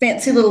that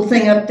fancy little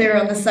thing up there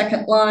on the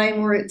second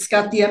line where it's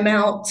got the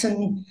amount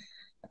and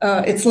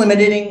it's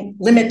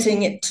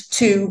limiting it to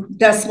 2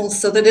 decimals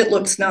so that it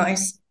looks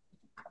nice.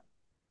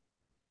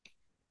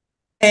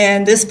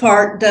 And this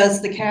part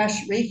does the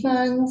cash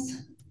refunds.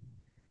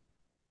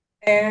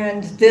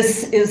 And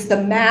this is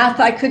the math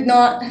I could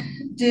not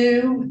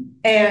do.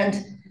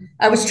 And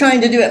I was trying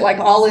to do it like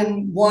all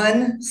in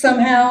one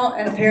somehow.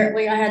 And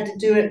apparently I had to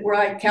do it where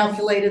I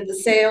calculated the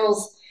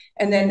sales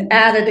and then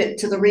added it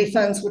to the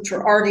refunds, which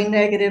were already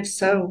negative.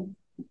 So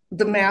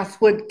the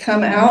math would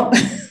come out.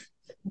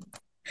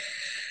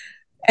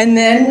 And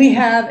then we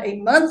have a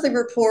monthly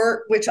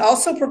report, which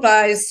also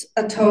provides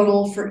a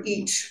total for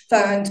each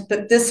fund,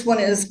 but this one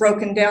is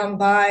broken down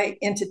by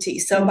entity,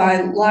 so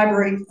by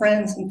library,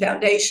 friends, and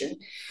foundation.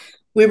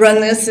 We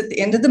run this at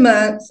the end of the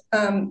month.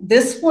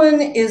 This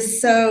one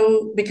is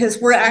so, because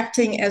we're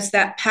acting as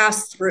that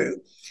pass-through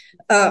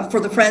for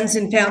the friends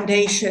and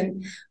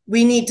foundation,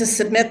 we need to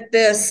submit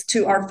this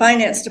to our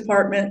finance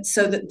department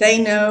so that they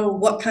know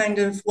what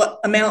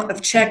amount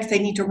of check they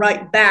need to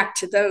write back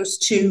to those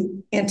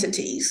 2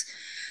 entities.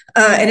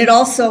 And it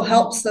also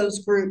helps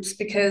those groups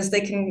because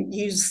they can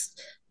use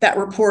that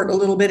report a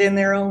little bit in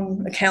their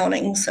own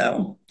accounting.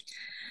 So,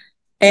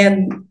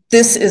 and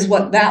this is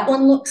what that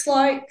one looks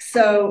like.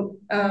 So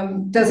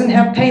doesn't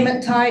have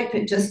payment type.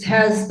 It just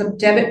has the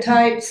debit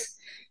types.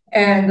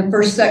 And the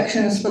first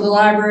section is for the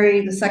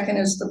library. The second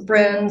is the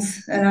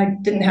friends. And I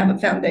didn't have a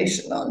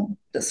foundation on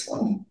this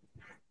one.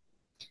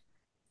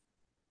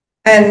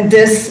 And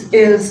this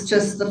is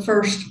just the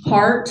first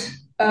part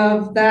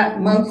of that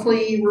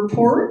monthly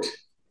report.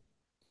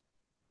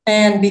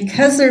 And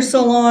because they're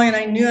so long and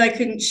I knew I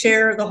couldn't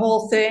share the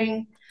whole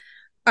thing,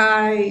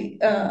 I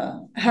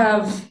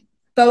have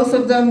both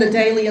of them, the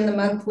daily and the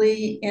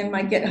monthly, in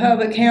my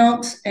GitHub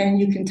account,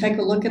 and you can take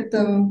a look at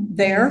them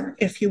there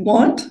if you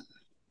want.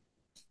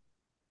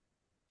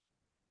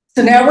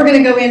 So now we're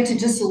going to go into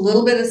just a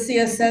little bit of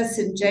CSS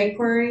and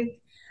jQuery.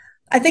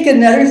 I think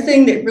another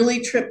thing that really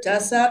tripped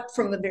us up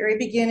from the very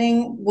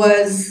beginning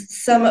was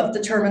some of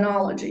the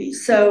terminology.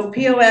 So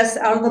POS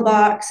out of the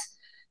box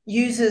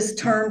uses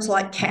terms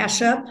like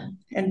cash up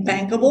and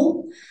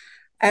bankable.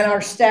 And our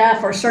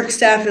circ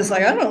staff is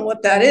like, I don't know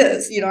what that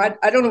is. You know,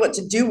 I don't know what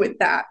to do with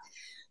that.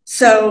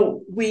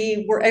 So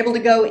we were able to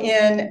go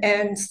in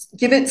and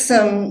give it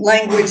some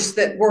language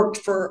that worked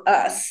for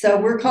us.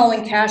 So we're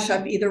calling cash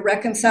up either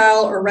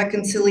reconcile or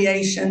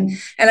reconciliation.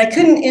 And I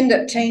couldn't end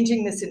up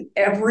changing this in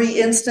every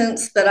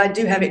instance, but I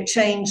do have it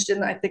changed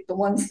in, I think, the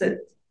ones that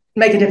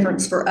make a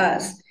difference for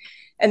us.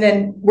 And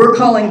then we're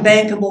calling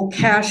bankable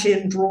cash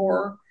in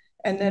drawer.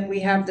 And then we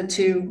have the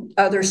 2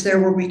 others there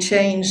where we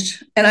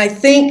changed. And I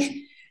think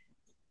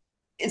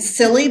it's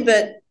silly,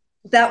 but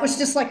that was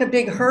just like a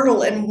big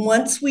hurdle. And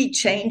once we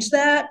changed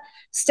that,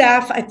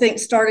 staff, I think,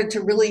 started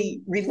to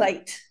really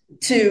relate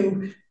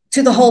to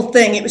the whole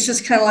thing. It was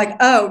just kind of like,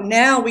 oh,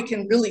 now we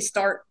can really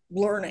start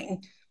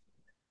learning.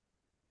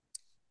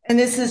 And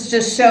this is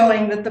just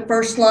showing that the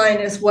first line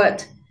is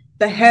what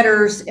the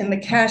headers in the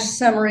cash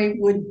summary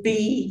would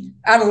be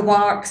out of the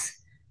box,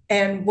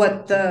 and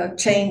what the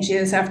change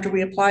is after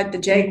we applied the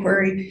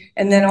jQuery.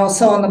 And then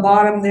also on the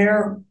bottom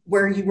there,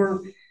 where you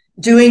were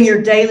doing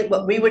your daily,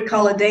 what we would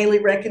call a daily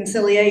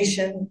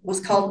reconciliation, was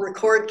called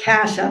record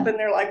cash up. And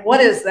they're like, what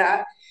is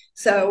that?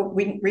 So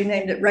we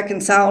renamed it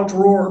reconcile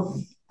drawer.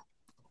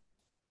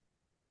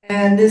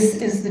 And this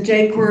is the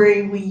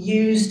jQuery we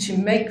use to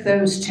make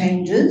those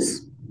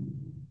changes.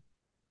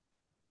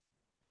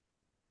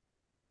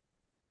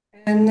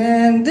 And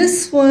then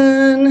this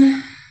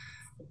one,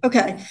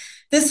 okay.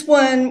 This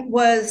one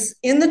was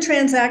in the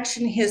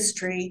transaction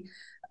history.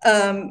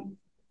 There's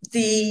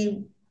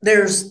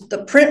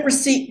the print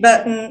receipt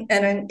button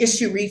and an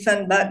issue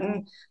refund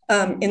button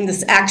in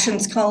this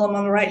actions column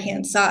on the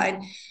right-hand side.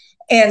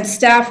 And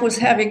staff was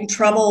having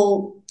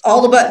trouble.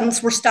 All the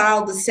buttons were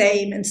styled the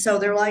same. And so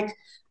they're like,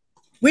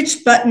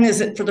 which button is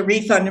it for the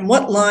refund and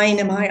what line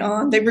am I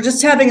on? They were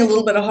just having a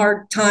little bit of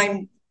hard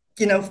time,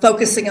 you know,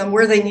 focusing on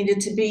where they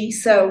needed to be.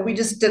 So we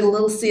just did a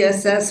little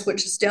CSS,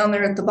 which is down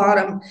there at the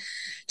bottom,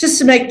 just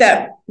to make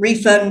that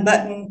refund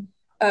button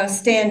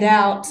stand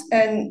out.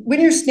 And when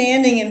you're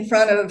standing in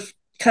front of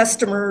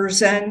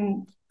customers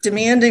and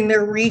demanding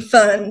their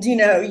refund, you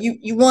know,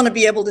 you want to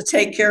be able to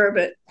take care of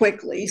it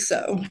quickly.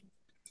 So,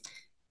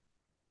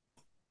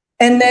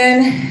 and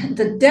then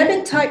the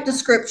debit type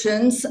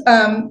descriptions,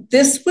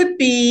 this would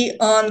be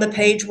on the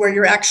page where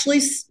you're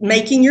actually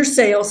making your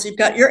sale. So you've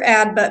got your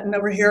add button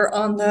over here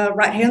on the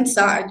right-hand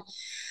side.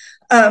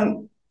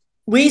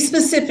 We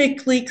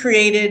specifically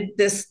created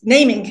this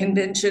naming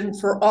convention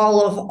for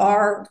all of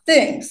our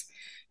things.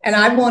 And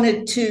I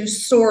wanted to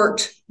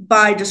sort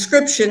by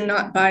description,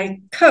 not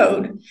by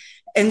code.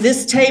 And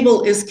this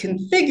table is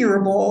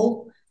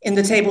configurable in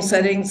the table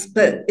settings,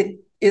 but it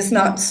is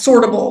not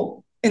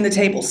sortable in the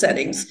table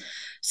settings.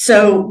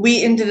 So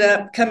we ended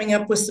up coming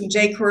up with some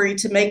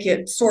jQuery to make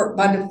it sort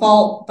by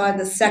default by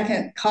the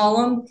second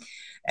column.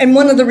 And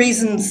one of the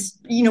reasons,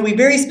 you know, we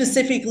very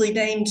specifically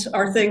named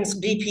our things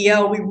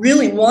BPL. We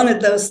really wanted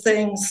those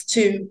things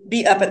to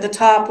be up at the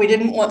top. We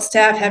didn't want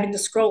staff having to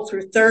scroll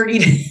through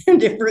 30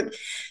 different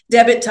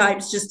debit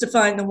types just to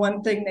find the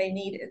one thing they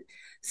needed.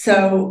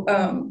 So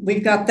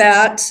we've got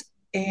that.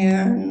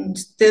 And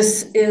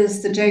this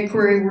is the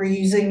jQuery we're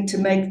using to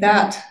make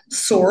that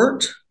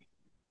sort.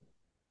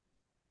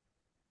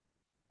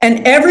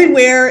 And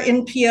everywhere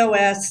in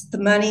POS, the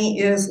money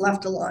is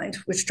left aligned,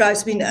 which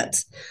drives me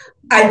nuts.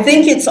 I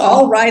think it's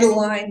all right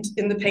aligned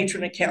in the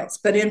patron accounts,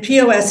 but in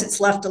POS,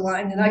 it's left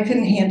aligned, and I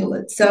couldn't handle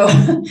it. So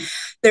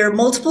there are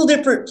multiple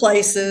different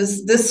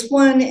places. This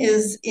one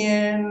is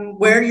in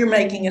where you're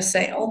making a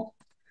sale.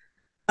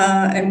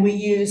 And we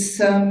use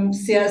some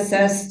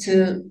CSS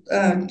to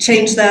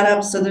change that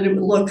up so that it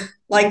would look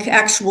like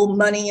actual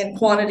money and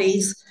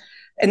quantities.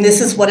 And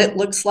this is what it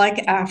looks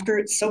like after.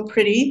 It's so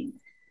pretty.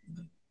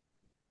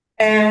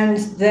 And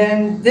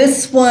then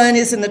this one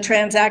is in the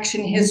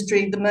transaction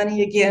history. The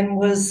money, again,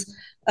 was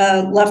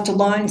left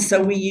aligned,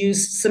 so we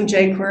used some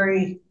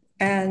jQuery,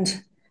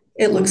 and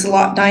it looks a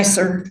lot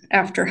nicer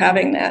after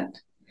having that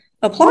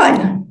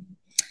applied.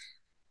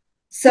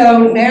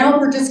 So now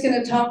we're just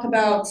going to talk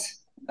about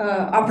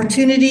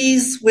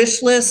opportunities,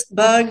 wish list,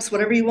 bugs,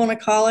 whatever you want to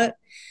call it.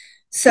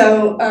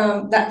 So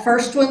that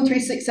first one,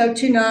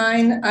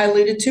 36029, I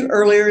alluded to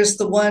earlier, is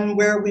the one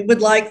where we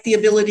would like the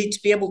ability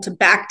to be able to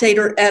backdate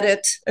or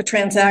edit a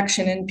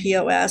transaction in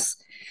POS.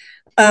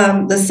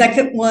 The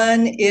second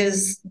one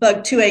is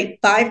bug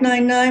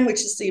 28599,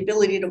 which is the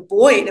ability to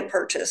void a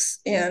purchase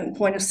in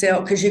point of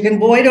sale, because you can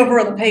void over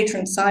on the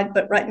patron side,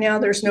 but right now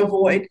there's no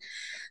void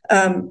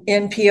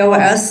in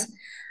POS.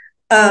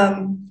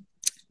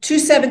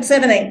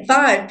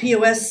 27785,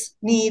 POS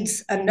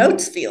needs a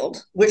notes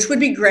field, which would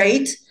be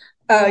great.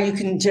 You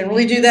can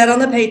generally do that on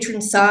the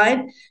patron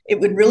side. It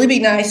would really be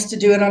nice to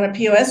do it on a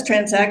POS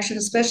transaction,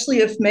 especially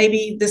if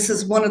maybe this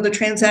is one of the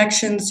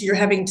transactions you're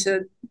having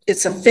to,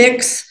 it's a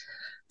fix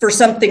for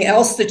something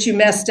else that you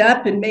messed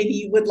up, and maybe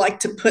you would like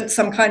to put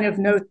some kind of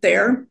note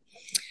there.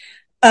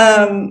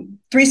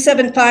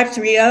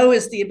 37530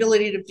 is the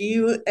ability to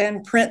view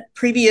and print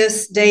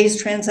previous days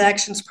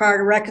transactions prior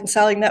to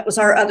reconciling. That was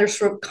our other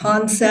sort of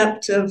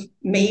concept of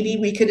maybe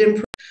we could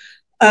improve.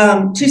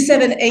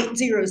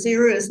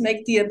 27800 is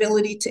make the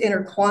ability to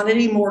enter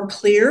quantity more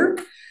clear.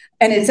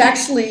 And it's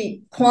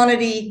actually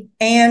quantity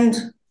and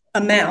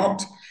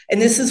amount.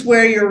 And this is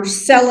where you're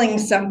selling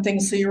something.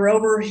 So you're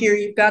over here,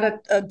 you've got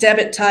a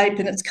debit type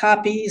and it's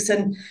copies,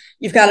 and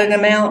you've got an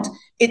amount.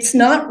 It's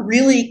not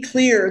really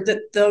clear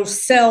that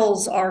those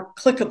cells are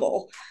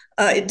clickable.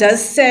 It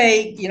does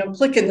say, you know,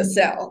 click in the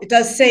cell. It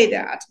does say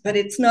that, but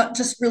it's not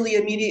just really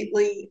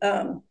immediately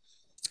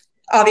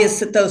obvious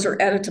that those are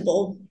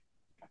editable.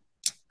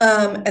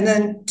 And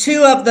then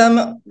two of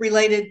them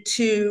related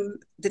to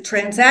the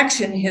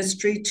transaction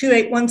history,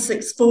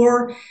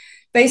 28164.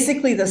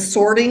 Basically, the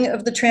sorting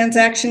of the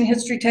transaction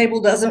history table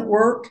doesn't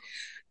work.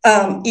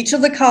 Each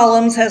of the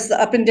columns has the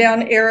up and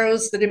down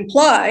arrows that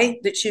imply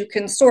that you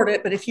can sort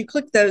it, but if you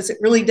click those, it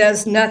really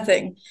does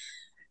nothing.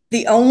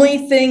 The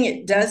only thing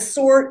it does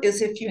sort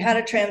is if you had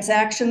a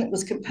transaction that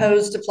was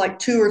composed of like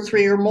 2 or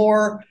 3 or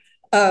more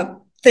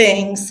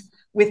things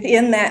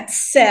within that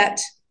set,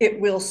 it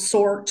will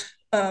sort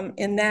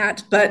in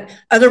that, but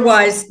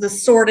otherwise the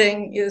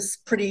sorting is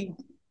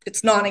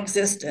it's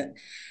non-existent.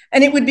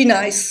 And it would be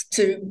nice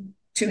to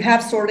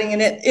have sorting,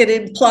 and it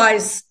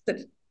implies that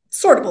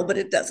it's sortable, but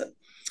it doesn't.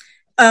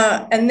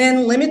 And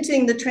then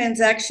limiting the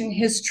transaction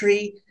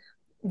history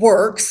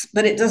works,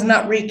 but it does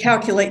not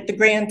recalculate the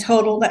grand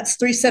total. That's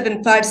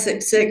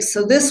 37566.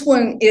 So this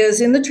one is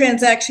in the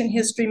transaction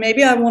history.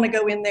 Maybe I want to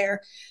go in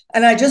there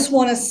and I just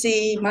want to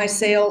see my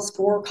sales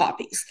for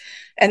copies.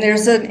 And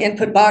there's an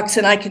input box,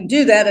 and I can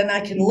do that, and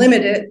I can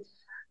limit it.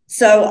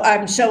 So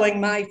I'm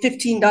showing my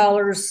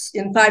 $15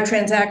 in 5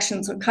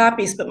 transactions of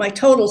copies, but my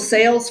total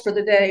sales for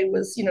the day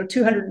was, you know,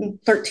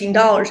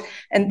 $213.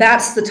 And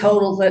that's the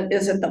total that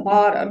is at the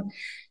bottom.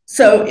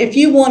 So if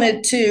you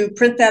wanted to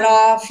print that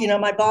off, you know,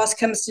 my boss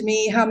comes to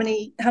me, how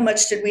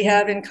much did we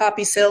have in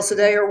copy sales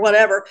today or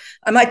whatever,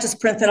 I might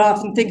just print that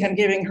off and think I'm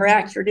giving her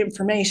accurate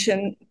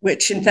information,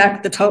 which in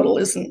fact, the total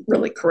isn't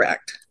really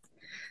correct.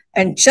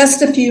 And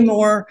just a few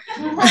more.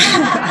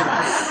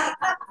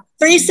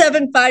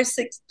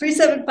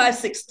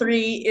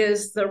 37563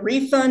 is the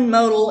refund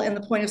modal, and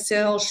the point of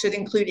sale should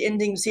include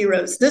ending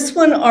zeros. This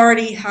one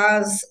already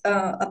has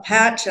a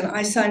patch, and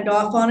I signed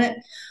off on it.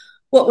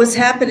 What was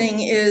happening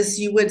is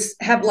you would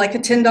have like a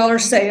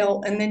 $10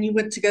 sale, and then you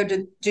went to go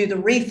to do the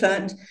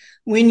refund.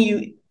 When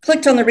you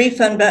clicked on the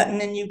refund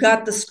button and you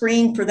got the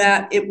screen for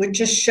that, it would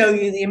just show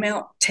you the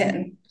amount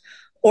 10.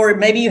 Or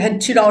maybe you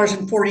had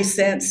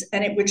 $2.40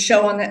 and it would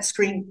show on that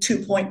screen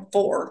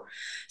 2.4.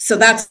 So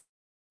that's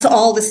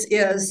all this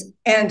is.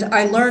 And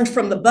I learned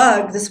from the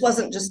bug, this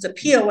wasn't just a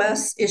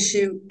POS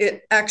issue.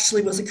 It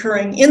actually was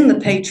occurring in the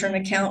patron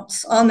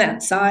accounts on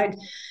that side.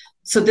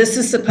 So this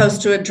is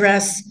supposed to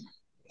address,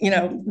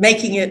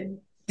 making it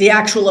the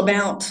actual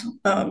amount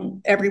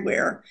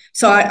everywhere.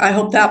 So I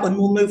hope that one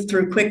will move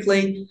through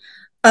quickly.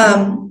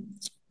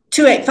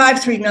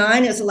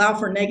 28539 is allow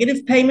for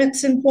negative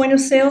payments in point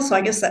of sale. So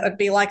I guess that would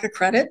be like a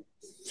credit.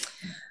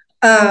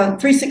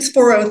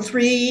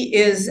 36403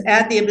 is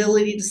add the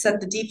ability to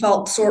set the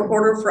default sort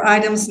order for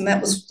items. And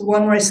that was the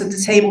one where I said the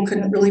table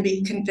couldn't really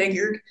be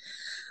configured.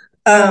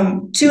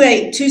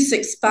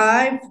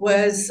 28265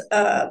 was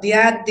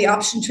the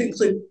option to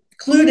include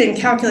and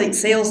calculate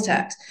sales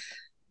tax.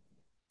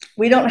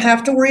 We don't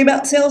have to worry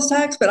about sales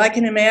tax, but I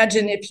can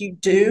imagine if you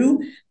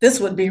do, this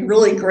would be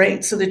really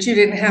great so that you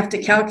didn't have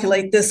to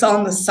calculate this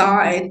on the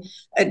side.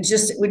 It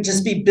would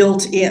just be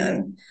built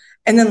in.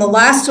 And then the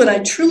last one I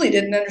truly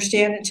didn't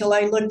understand until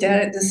I looked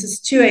at it. This is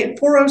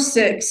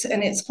 28406,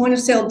 and its point of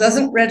sale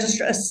doesn't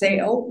register a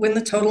sale when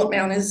the total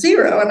amount is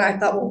zero. And I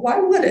thought, well, why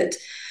would it?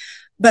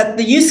 But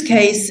the use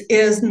case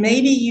is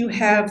maybe you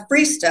have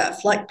free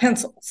stuff like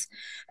pencils,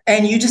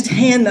 and you just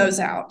hand those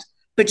out.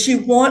 But you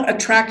want a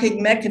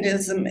tracking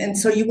mechanism, and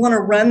so you want to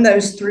run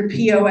those through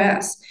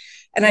POS.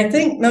 And I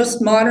think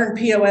most modern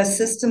POS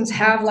systems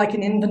have like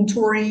an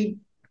inventory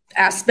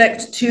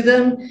aspect to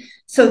them.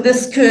 So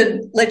this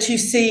could let you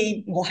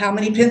see, well, how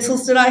many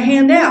pencils did I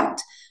hand out?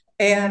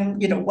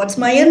 And, what's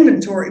my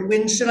inventory?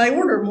 When should I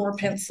order more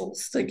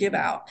pencils to give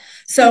out?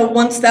 So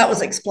once that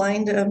was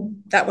explained,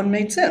 that one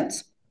made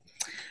sense.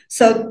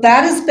 So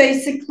that is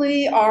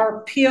basically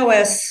our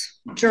POS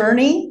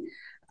journey.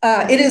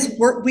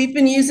 We've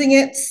been using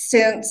it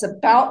since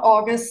about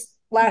August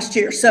last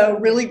year. So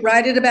really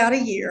right at about a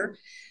year.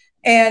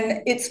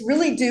 And it's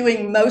really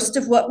doing most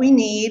of what we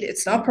need.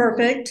 It's not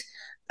perfect,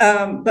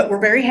 but we're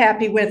very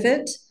happy with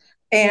it.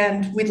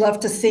 And we'd love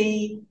to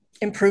see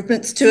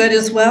improvements to it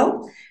as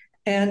well.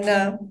 And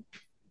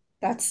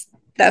that's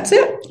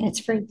it. It's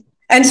free.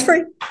 And it's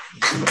free.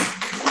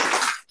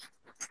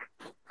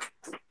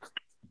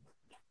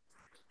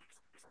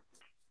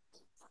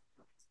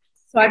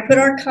 So I put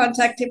our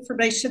contact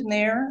information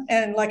there.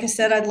 And like I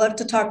said, I'd love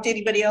to talk to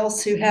anybody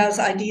else who has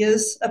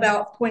ideas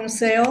about point of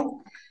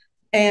sale.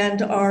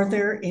 And are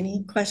there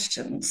any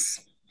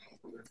questions?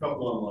 A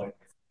couple online.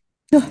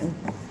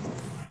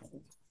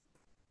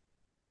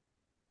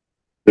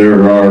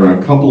 There are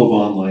a couple of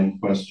online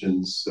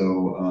questions.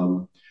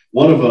 So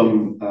one of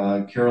them,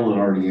 Carolyn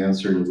already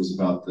answered. It was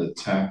about the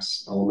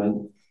tax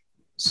element.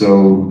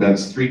 So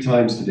that's 3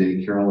 times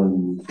today.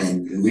 Carolyn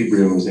from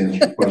Librio has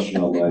answered the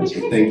question online.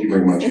 So thank you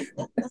very much.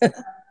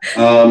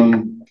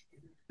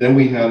 Then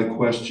we had a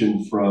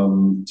question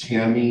from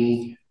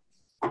Tammy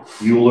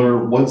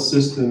Euler. What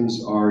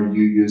systems are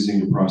you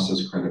using to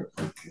process credit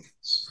card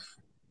payments?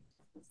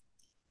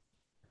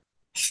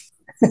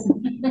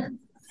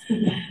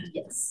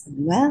 Yes.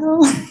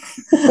 Well,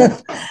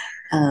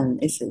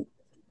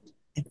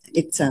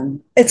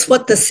 it's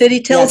what the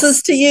city tells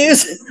us to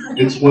use.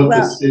 It's what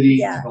the city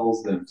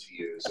tells them to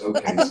use.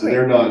 Okay, so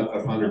they're not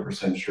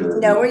 100% sure.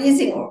 No, we're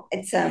using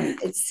it's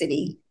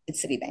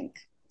Citibank.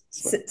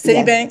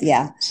 Citibank?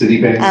 Yeah.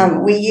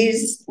 Citibank. We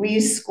use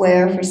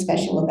Square for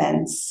special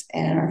events,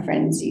 and our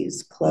friends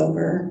use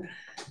Clover,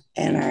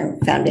 and our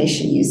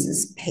foundation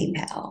uses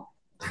PayPal.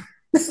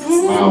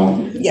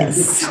 Wow.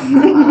 Yes.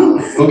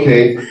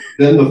 Okay.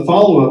 Then the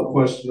follow-up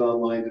question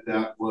online to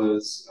that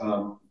was,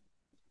 are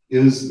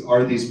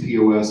these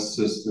POS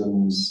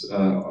systems,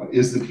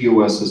 is the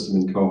POS system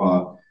in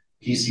Koha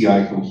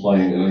PCI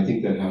compliant? And I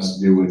think that has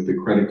to do with the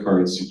credit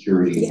card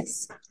security.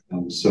 Yes.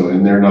 And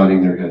they're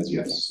nodding their heads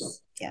yes. So.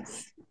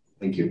 Yes.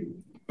 Thank you.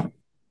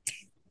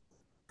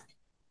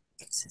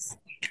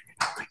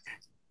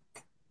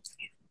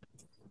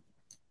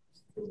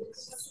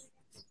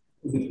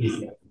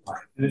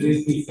 It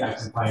is PCI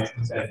compliant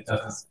in that it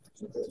doesn't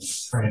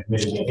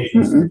transmit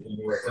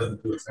anywhere, it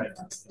doesn't do its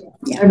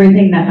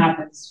Everything that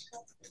happens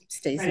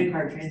Stays credit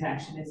card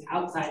transaction is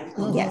outside of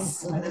Koha. Yes.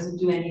 So it doesn't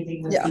do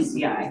anything with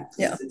PCI.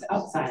 Yeah. It's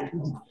outside of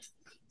Koha.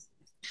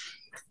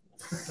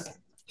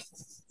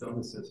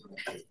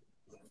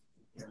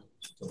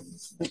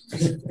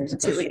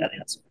 Julia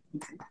has.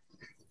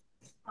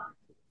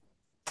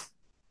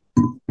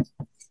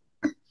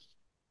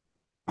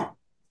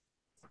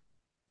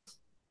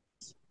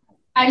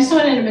 I just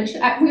wanted to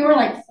mention, we were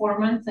like 4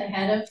 months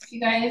ahead of you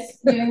guys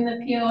doing the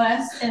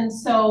POS. And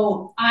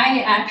so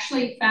I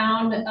actually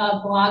found a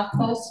blog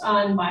post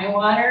on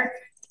Bywater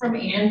from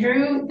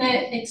Andrew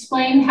that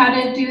explained how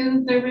to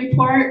do the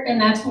report, and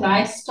that's what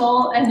I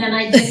stole, and then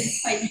I did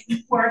like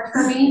work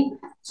for me.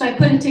 So I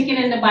put a ticket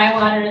into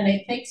Bywater and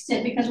they fixed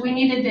it because we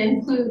needed to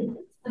include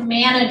the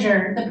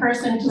manager, the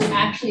person who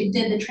actually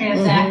did the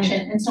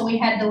transaction. And so we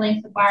had to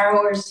link the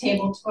borrower's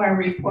table to our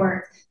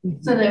report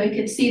so that we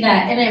could see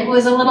that. And it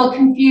was a little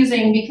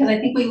confusing because I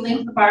think we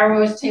linked the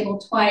borrower's table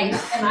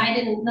twice and I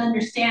didn't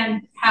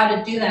understand how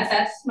to do that.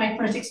 That's my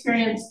first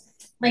experience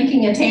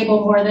linking a table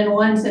more than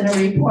once in a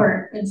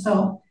report. And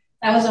so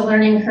that was a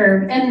learning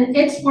curve. And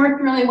it's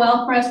worked really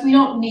well for us. We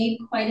don't need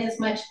quite as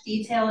much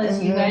detail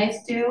as you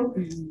guys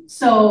do.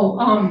 So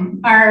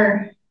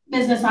our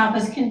business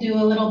office can do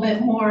a little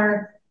bit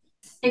more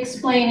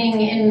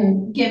explaining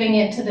and giving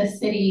it to the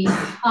city.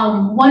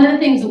 One of the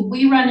things that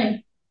we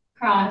run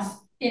across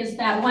is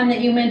that one that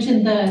you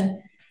mentioned,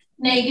 the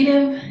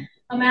negative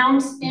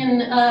amounts in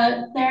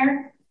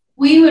there.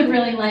 We would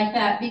really like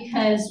that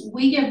because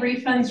we give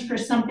refunds for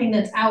something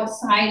that's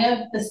outside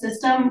of the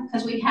system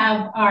because we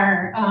have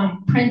our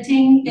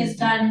printing is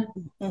done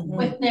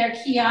with their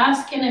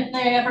kiosk. And if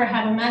they ever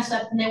have a mess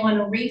up and they want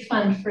a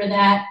refund for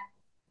that,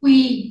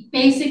 we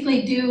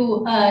basically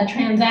do a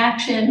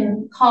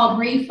transaction called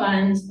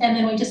refunds. And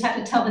then we just have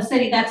to tell the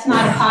city that's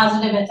not a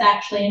positive, it's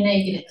actually a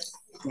negative.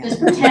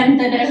 Just pretend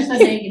that there's a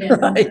negative.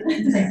 Right.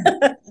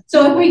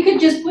 So if we could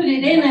just put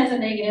it in as a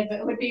negative,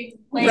 it would be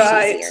way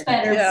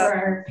better for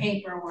our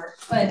paperwork.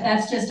 But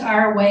that's just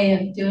our way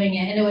of doing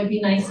it. And it would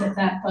be nice if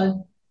that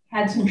bug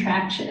had some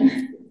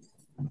traction.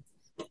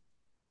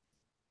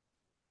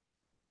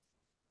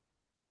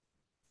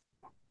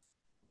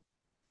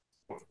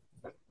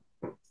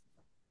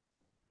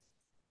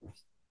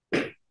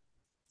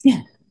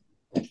 Yeah.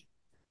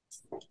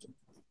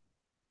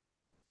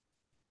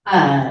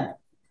 I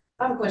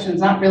have a question. It's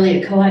not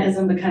really a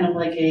koha-ism, but kind of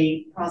like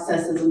a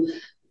process-ism.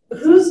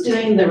 Who's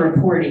doing the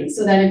reporting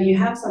so that if you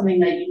have something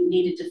that you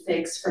needed to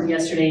fix from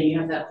yesterday and you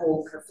have that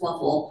whole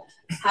kerfluffle,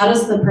 how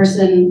does the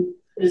person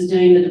who's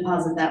doing the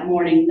deposit that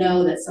morning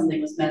know that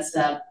something was messed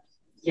up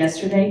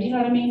yesterday? Do you know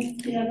what I mean?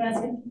 Do you know what I'm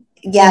asking?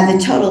 Yeah,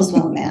 the totals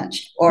won't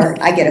match, or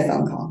I get a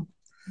phone call.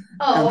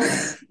 Oh,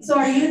 okay. So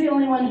are you the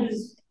only one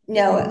who's...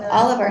 No,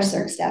 all of our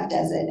circ staff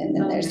does it, and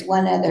then there's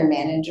one other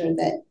manager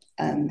that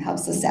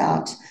helps us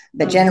out,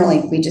 but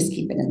generally we just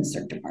keep it in the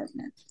circ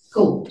department.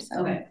 Cool. So.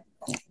 Okay.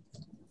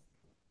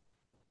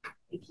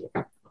 Thank you.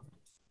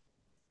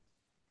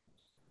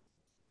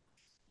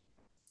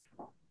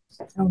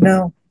 Oh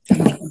no.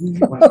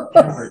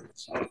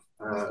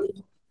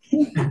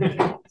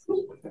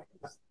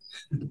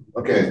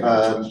 Okay,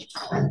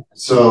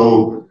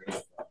 so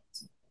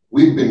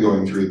we've been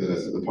going through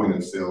the point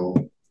of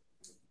sale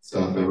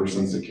stuff ever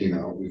since it came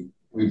out.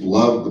 We've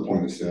loved the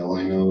point of sale.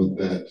 I know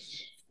that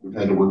we've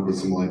had to work with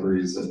some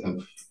libraries that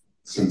have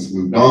since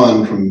moved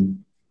on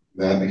from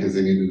that because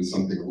they needed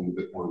something a little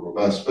bit more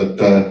robust. But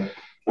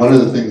one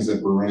of the things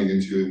that we're running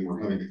into, and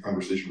we're having a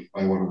conversation with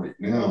Bywater right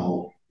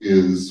now,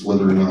 is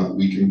whether or not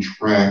we can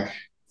track,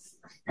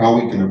 how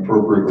we can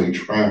appropriately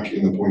track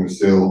in the point of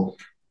sale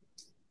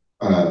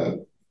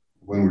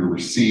when we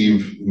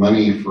receive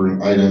money for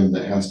an item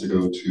that has to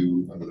go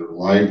to another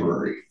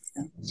library.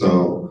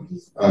 So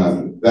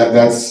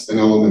that's an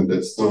element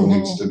that still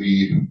needs to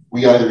be,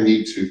 we either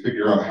need to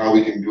figure out how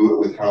we can do it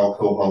with how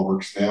koha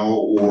works now,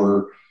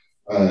 or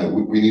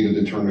we need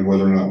to determine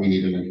whether or not we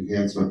need an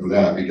enhancement for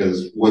that,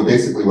 because what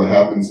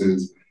happens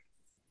is,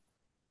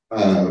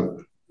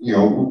 you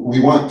know,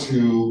 we want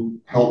to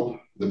help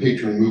the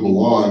patron move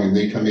along, and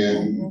they come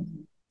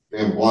in, they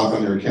have a block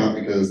on their account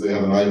because they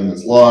have an item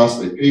that's lost,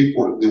 they pay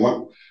for it, they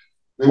want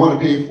to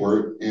pay for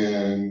it,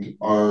 and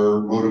our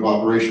mode of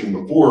operation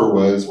before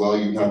was, well,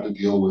 you have to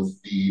deal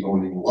with the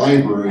owning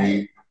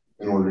library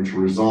in order to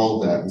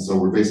resolve that, and so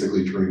we're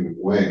basically turning them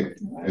away.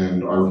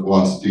 And our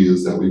philosophy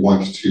is that we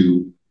want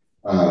to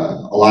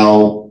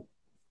allow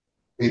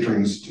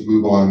patrons to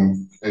move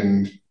on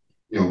and,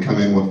 you know, come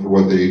in for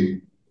what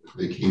they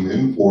came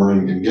in for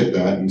and get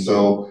that. And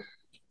so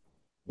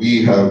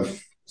we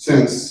have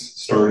since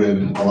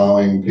started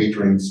allowing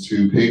patrons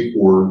to pay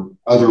for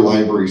other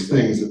libraries'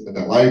 things at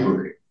that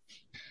library.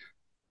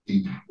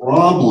 The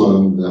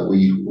problem that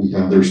we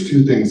have, there's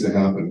two things that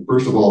happen.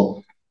 First of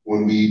all,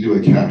 when we do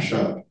a cash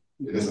up,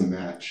 it doesn't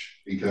match,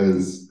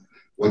 because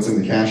what's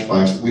in the cash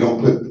box, we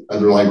don't put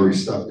other library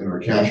stuff in our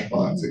cash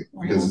box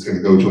because it's going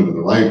to go to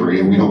another library,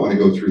 and we don't want to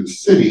go through the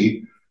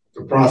city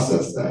to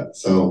process that.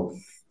 So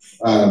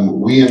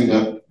we end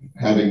up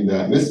having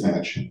that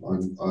mismatch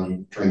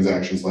on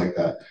transactions like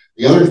that.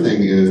 The other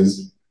thing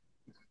is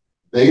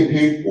they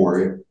paid for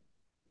it,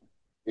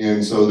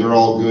 and so they're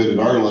all good at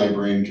our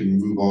library and can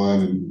move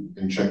on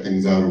and check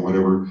things out or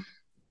whatever.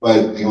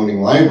 But the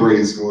owning library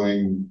is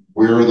going,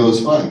 where are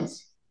those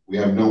funds? We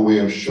have no way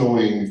of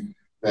showing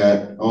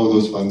that, oh,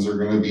 those funds are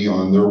going to be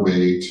on their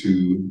way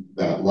to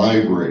that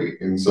library.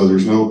 And so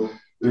there's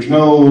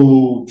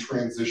no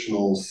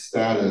transitional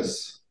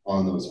status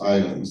on those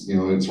items. You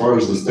know, as far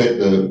as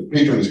the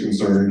patron is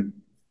concerned,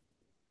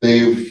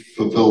 they've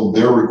fulfilled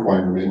their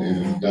requirement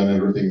and have done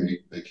everything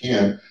they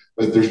can.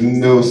 but there's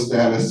no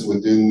status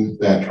within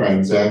that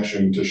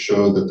transaction to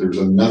show that there's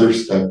another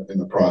step in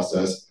the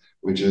process,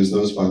 which is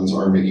those funds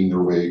are making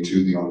their way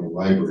to the online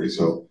library.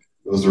 So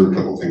those are a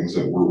couple things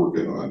that we're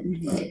working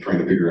on, trying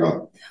to figure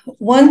out.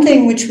 One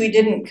thing which we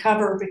didn't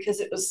cover because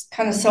it was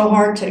kind of so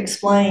hard to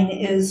explain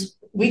is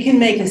we can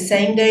make a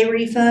same-day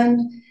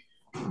refund,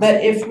 but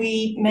if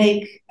we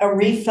make a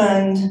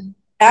refund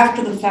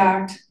after the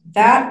fact,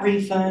 that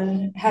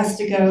refund has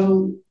to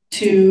go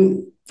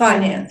to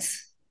finance.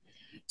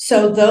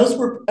 So those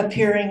were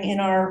appearing in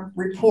our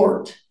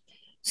report.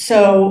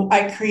 So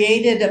I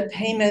created a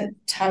payment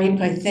type,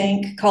 I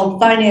think,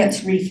 called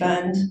finance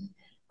refund.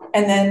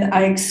 And then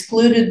I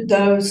excluded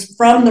those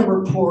from the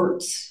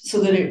reports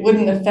so that it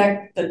wouldn't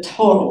affect the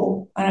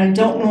total. And I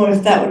don't know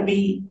if that would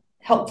be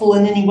helpful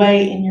in any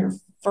way in your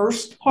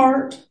first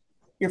part,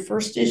 your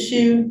first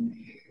issue.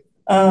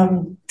 I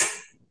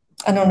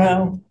don't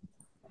know.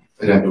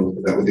 I'd have to look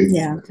at that with you.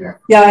 Yeah.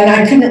 Yeah, and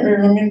I couldn't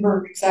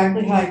remember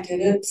exactly how I did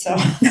it, so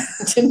I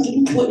didn't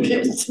include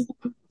it.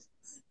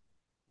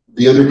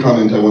 The other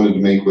comment I wanted to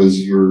make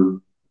was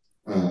your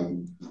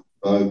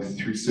bug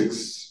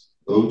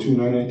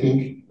 36029, I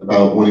think,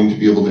 about wanting to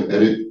be able to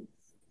edit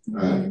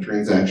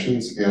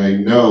transactions. And I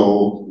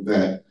know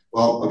that,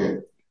 well, okay.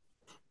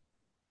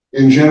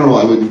 In general,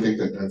 I wouldn't think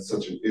that that's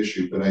such an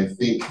issue, but I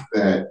think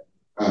that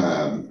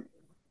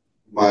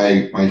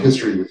my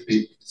history with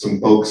some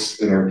folks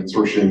in our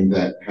consortium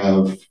that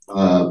have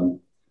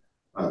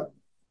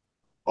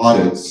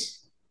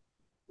audits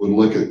would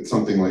look at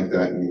something like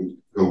that and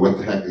go, what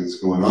the heck is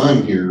going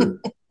on here?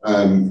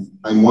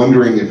 I'm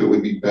wondering if it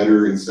would be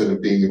better, instead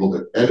of being able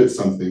to edit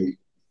something,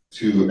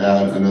 to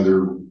add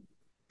another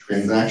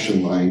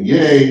transaction line.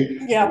 Yay!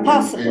 Yeah,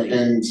 possibly.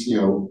 And you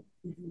know,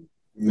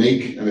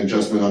 make an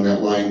adjustment on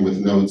that line with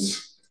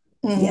notes.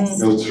 Yes.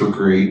 Notes are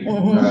great.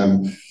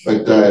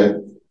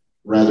 But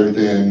rather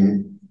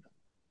than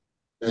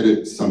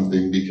edit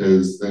something,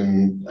 because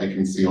then I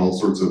can see all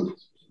sorts of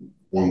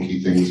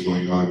wonky things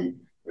going on.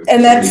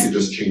 And that's, could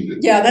just change it.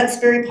 Yeah, that's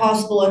very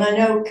possible. And I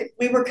know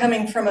we were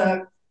coming from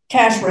a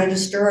cash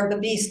register of the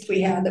beast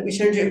we had that we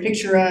showed you a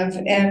picture of.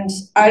 And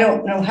I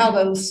don't know how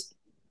those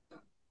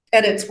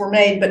edits were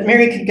made, but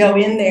Mary could go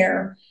in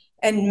there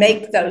and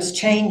make those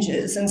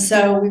changes. And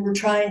so we were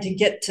trying to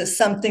get to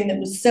something that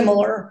was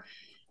similar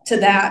to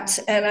that.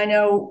 And I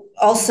know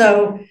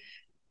also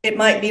it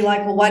might be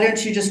like, well, why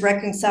don't you just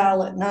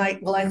reconcile at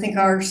night? Well, I think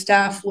our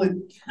staff would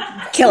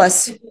kill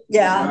us.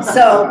 Yeah,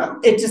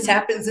 so it just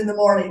happens in the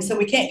morning. So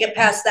we can't get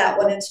past that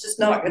one. It's just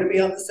not going to be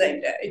on the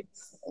same day.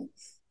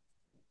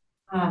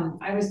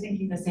 I was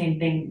thinking the same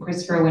thing,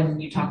 Christopher,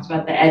 when you talked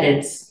about the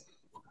edits.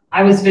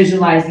 I was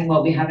visualizing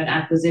what we have in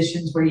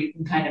acquisitions where you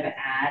can kind of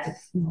add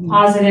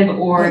positive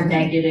or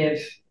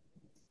negative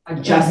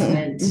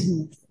adjustment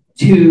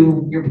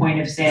to your point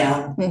of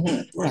sale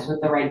with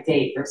the right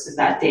date versus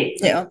that date.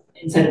 Yeah.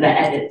 Instead of the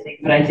edit thing.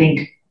 But I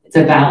think it's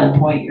a valid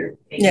point you're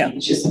making. Yeah.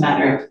 It's just a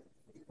matter of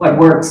what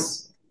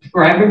works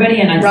for everybody.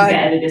 And I think the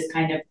edit is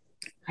kind of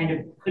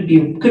could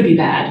be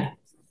bad.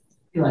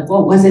 You're like,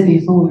 what was it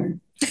before?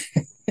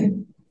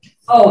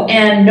 Oh,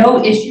 and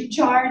no issue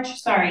charge.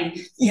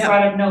 Sorry, you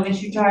brought up no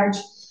issue charge.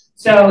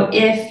 So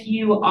if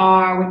you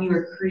are, when you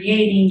are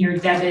creating your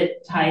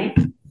debit type,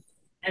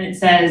 and it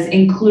says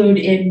include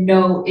in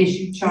no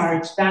issue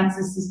charge, that's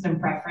a system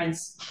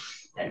preference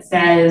that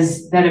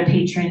says that a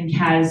patron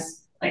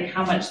has like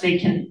how much they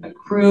can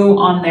accrue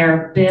on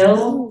their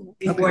bill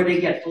before they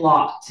get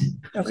blocked.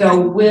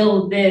 So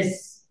will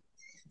this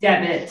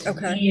debit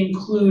be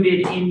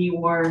included in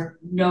your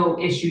no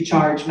issue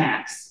charge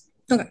max?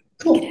 Okay,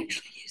 cool. I can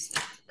actually use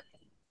that.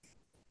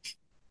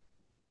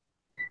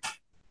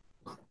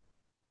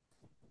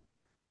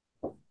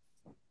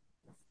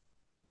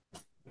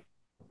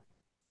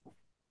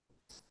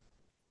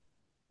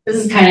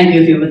 This is kind of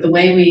goofy, but the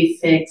way we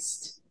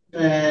fixed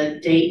the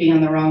date being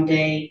on the wrong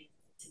day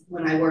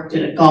when I worked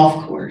at a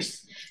golf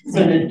course,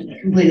 so in a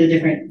completely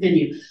different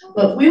venue,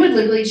 but we would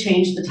literally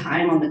change the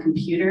time on the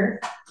computer.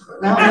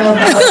 I don't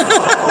know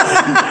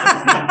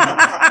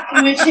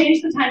if we would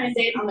change the time and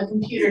date on the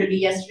computer to be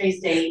yesterday's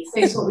date,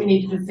 fix what we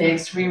needed to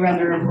fix, rerun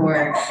the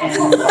report, and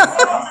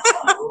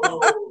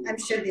I'm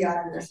sure the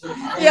auditors would.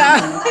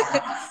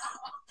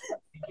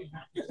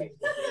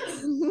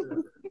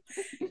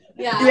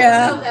 Yeah,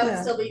 I don't know if that would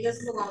still be, this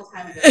is a long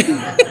time ago.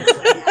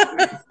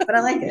 But I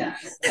like it.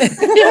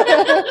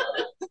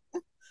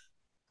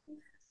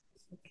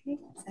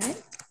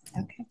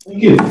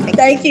 Thank you.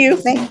 Thank you.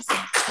 Thanks.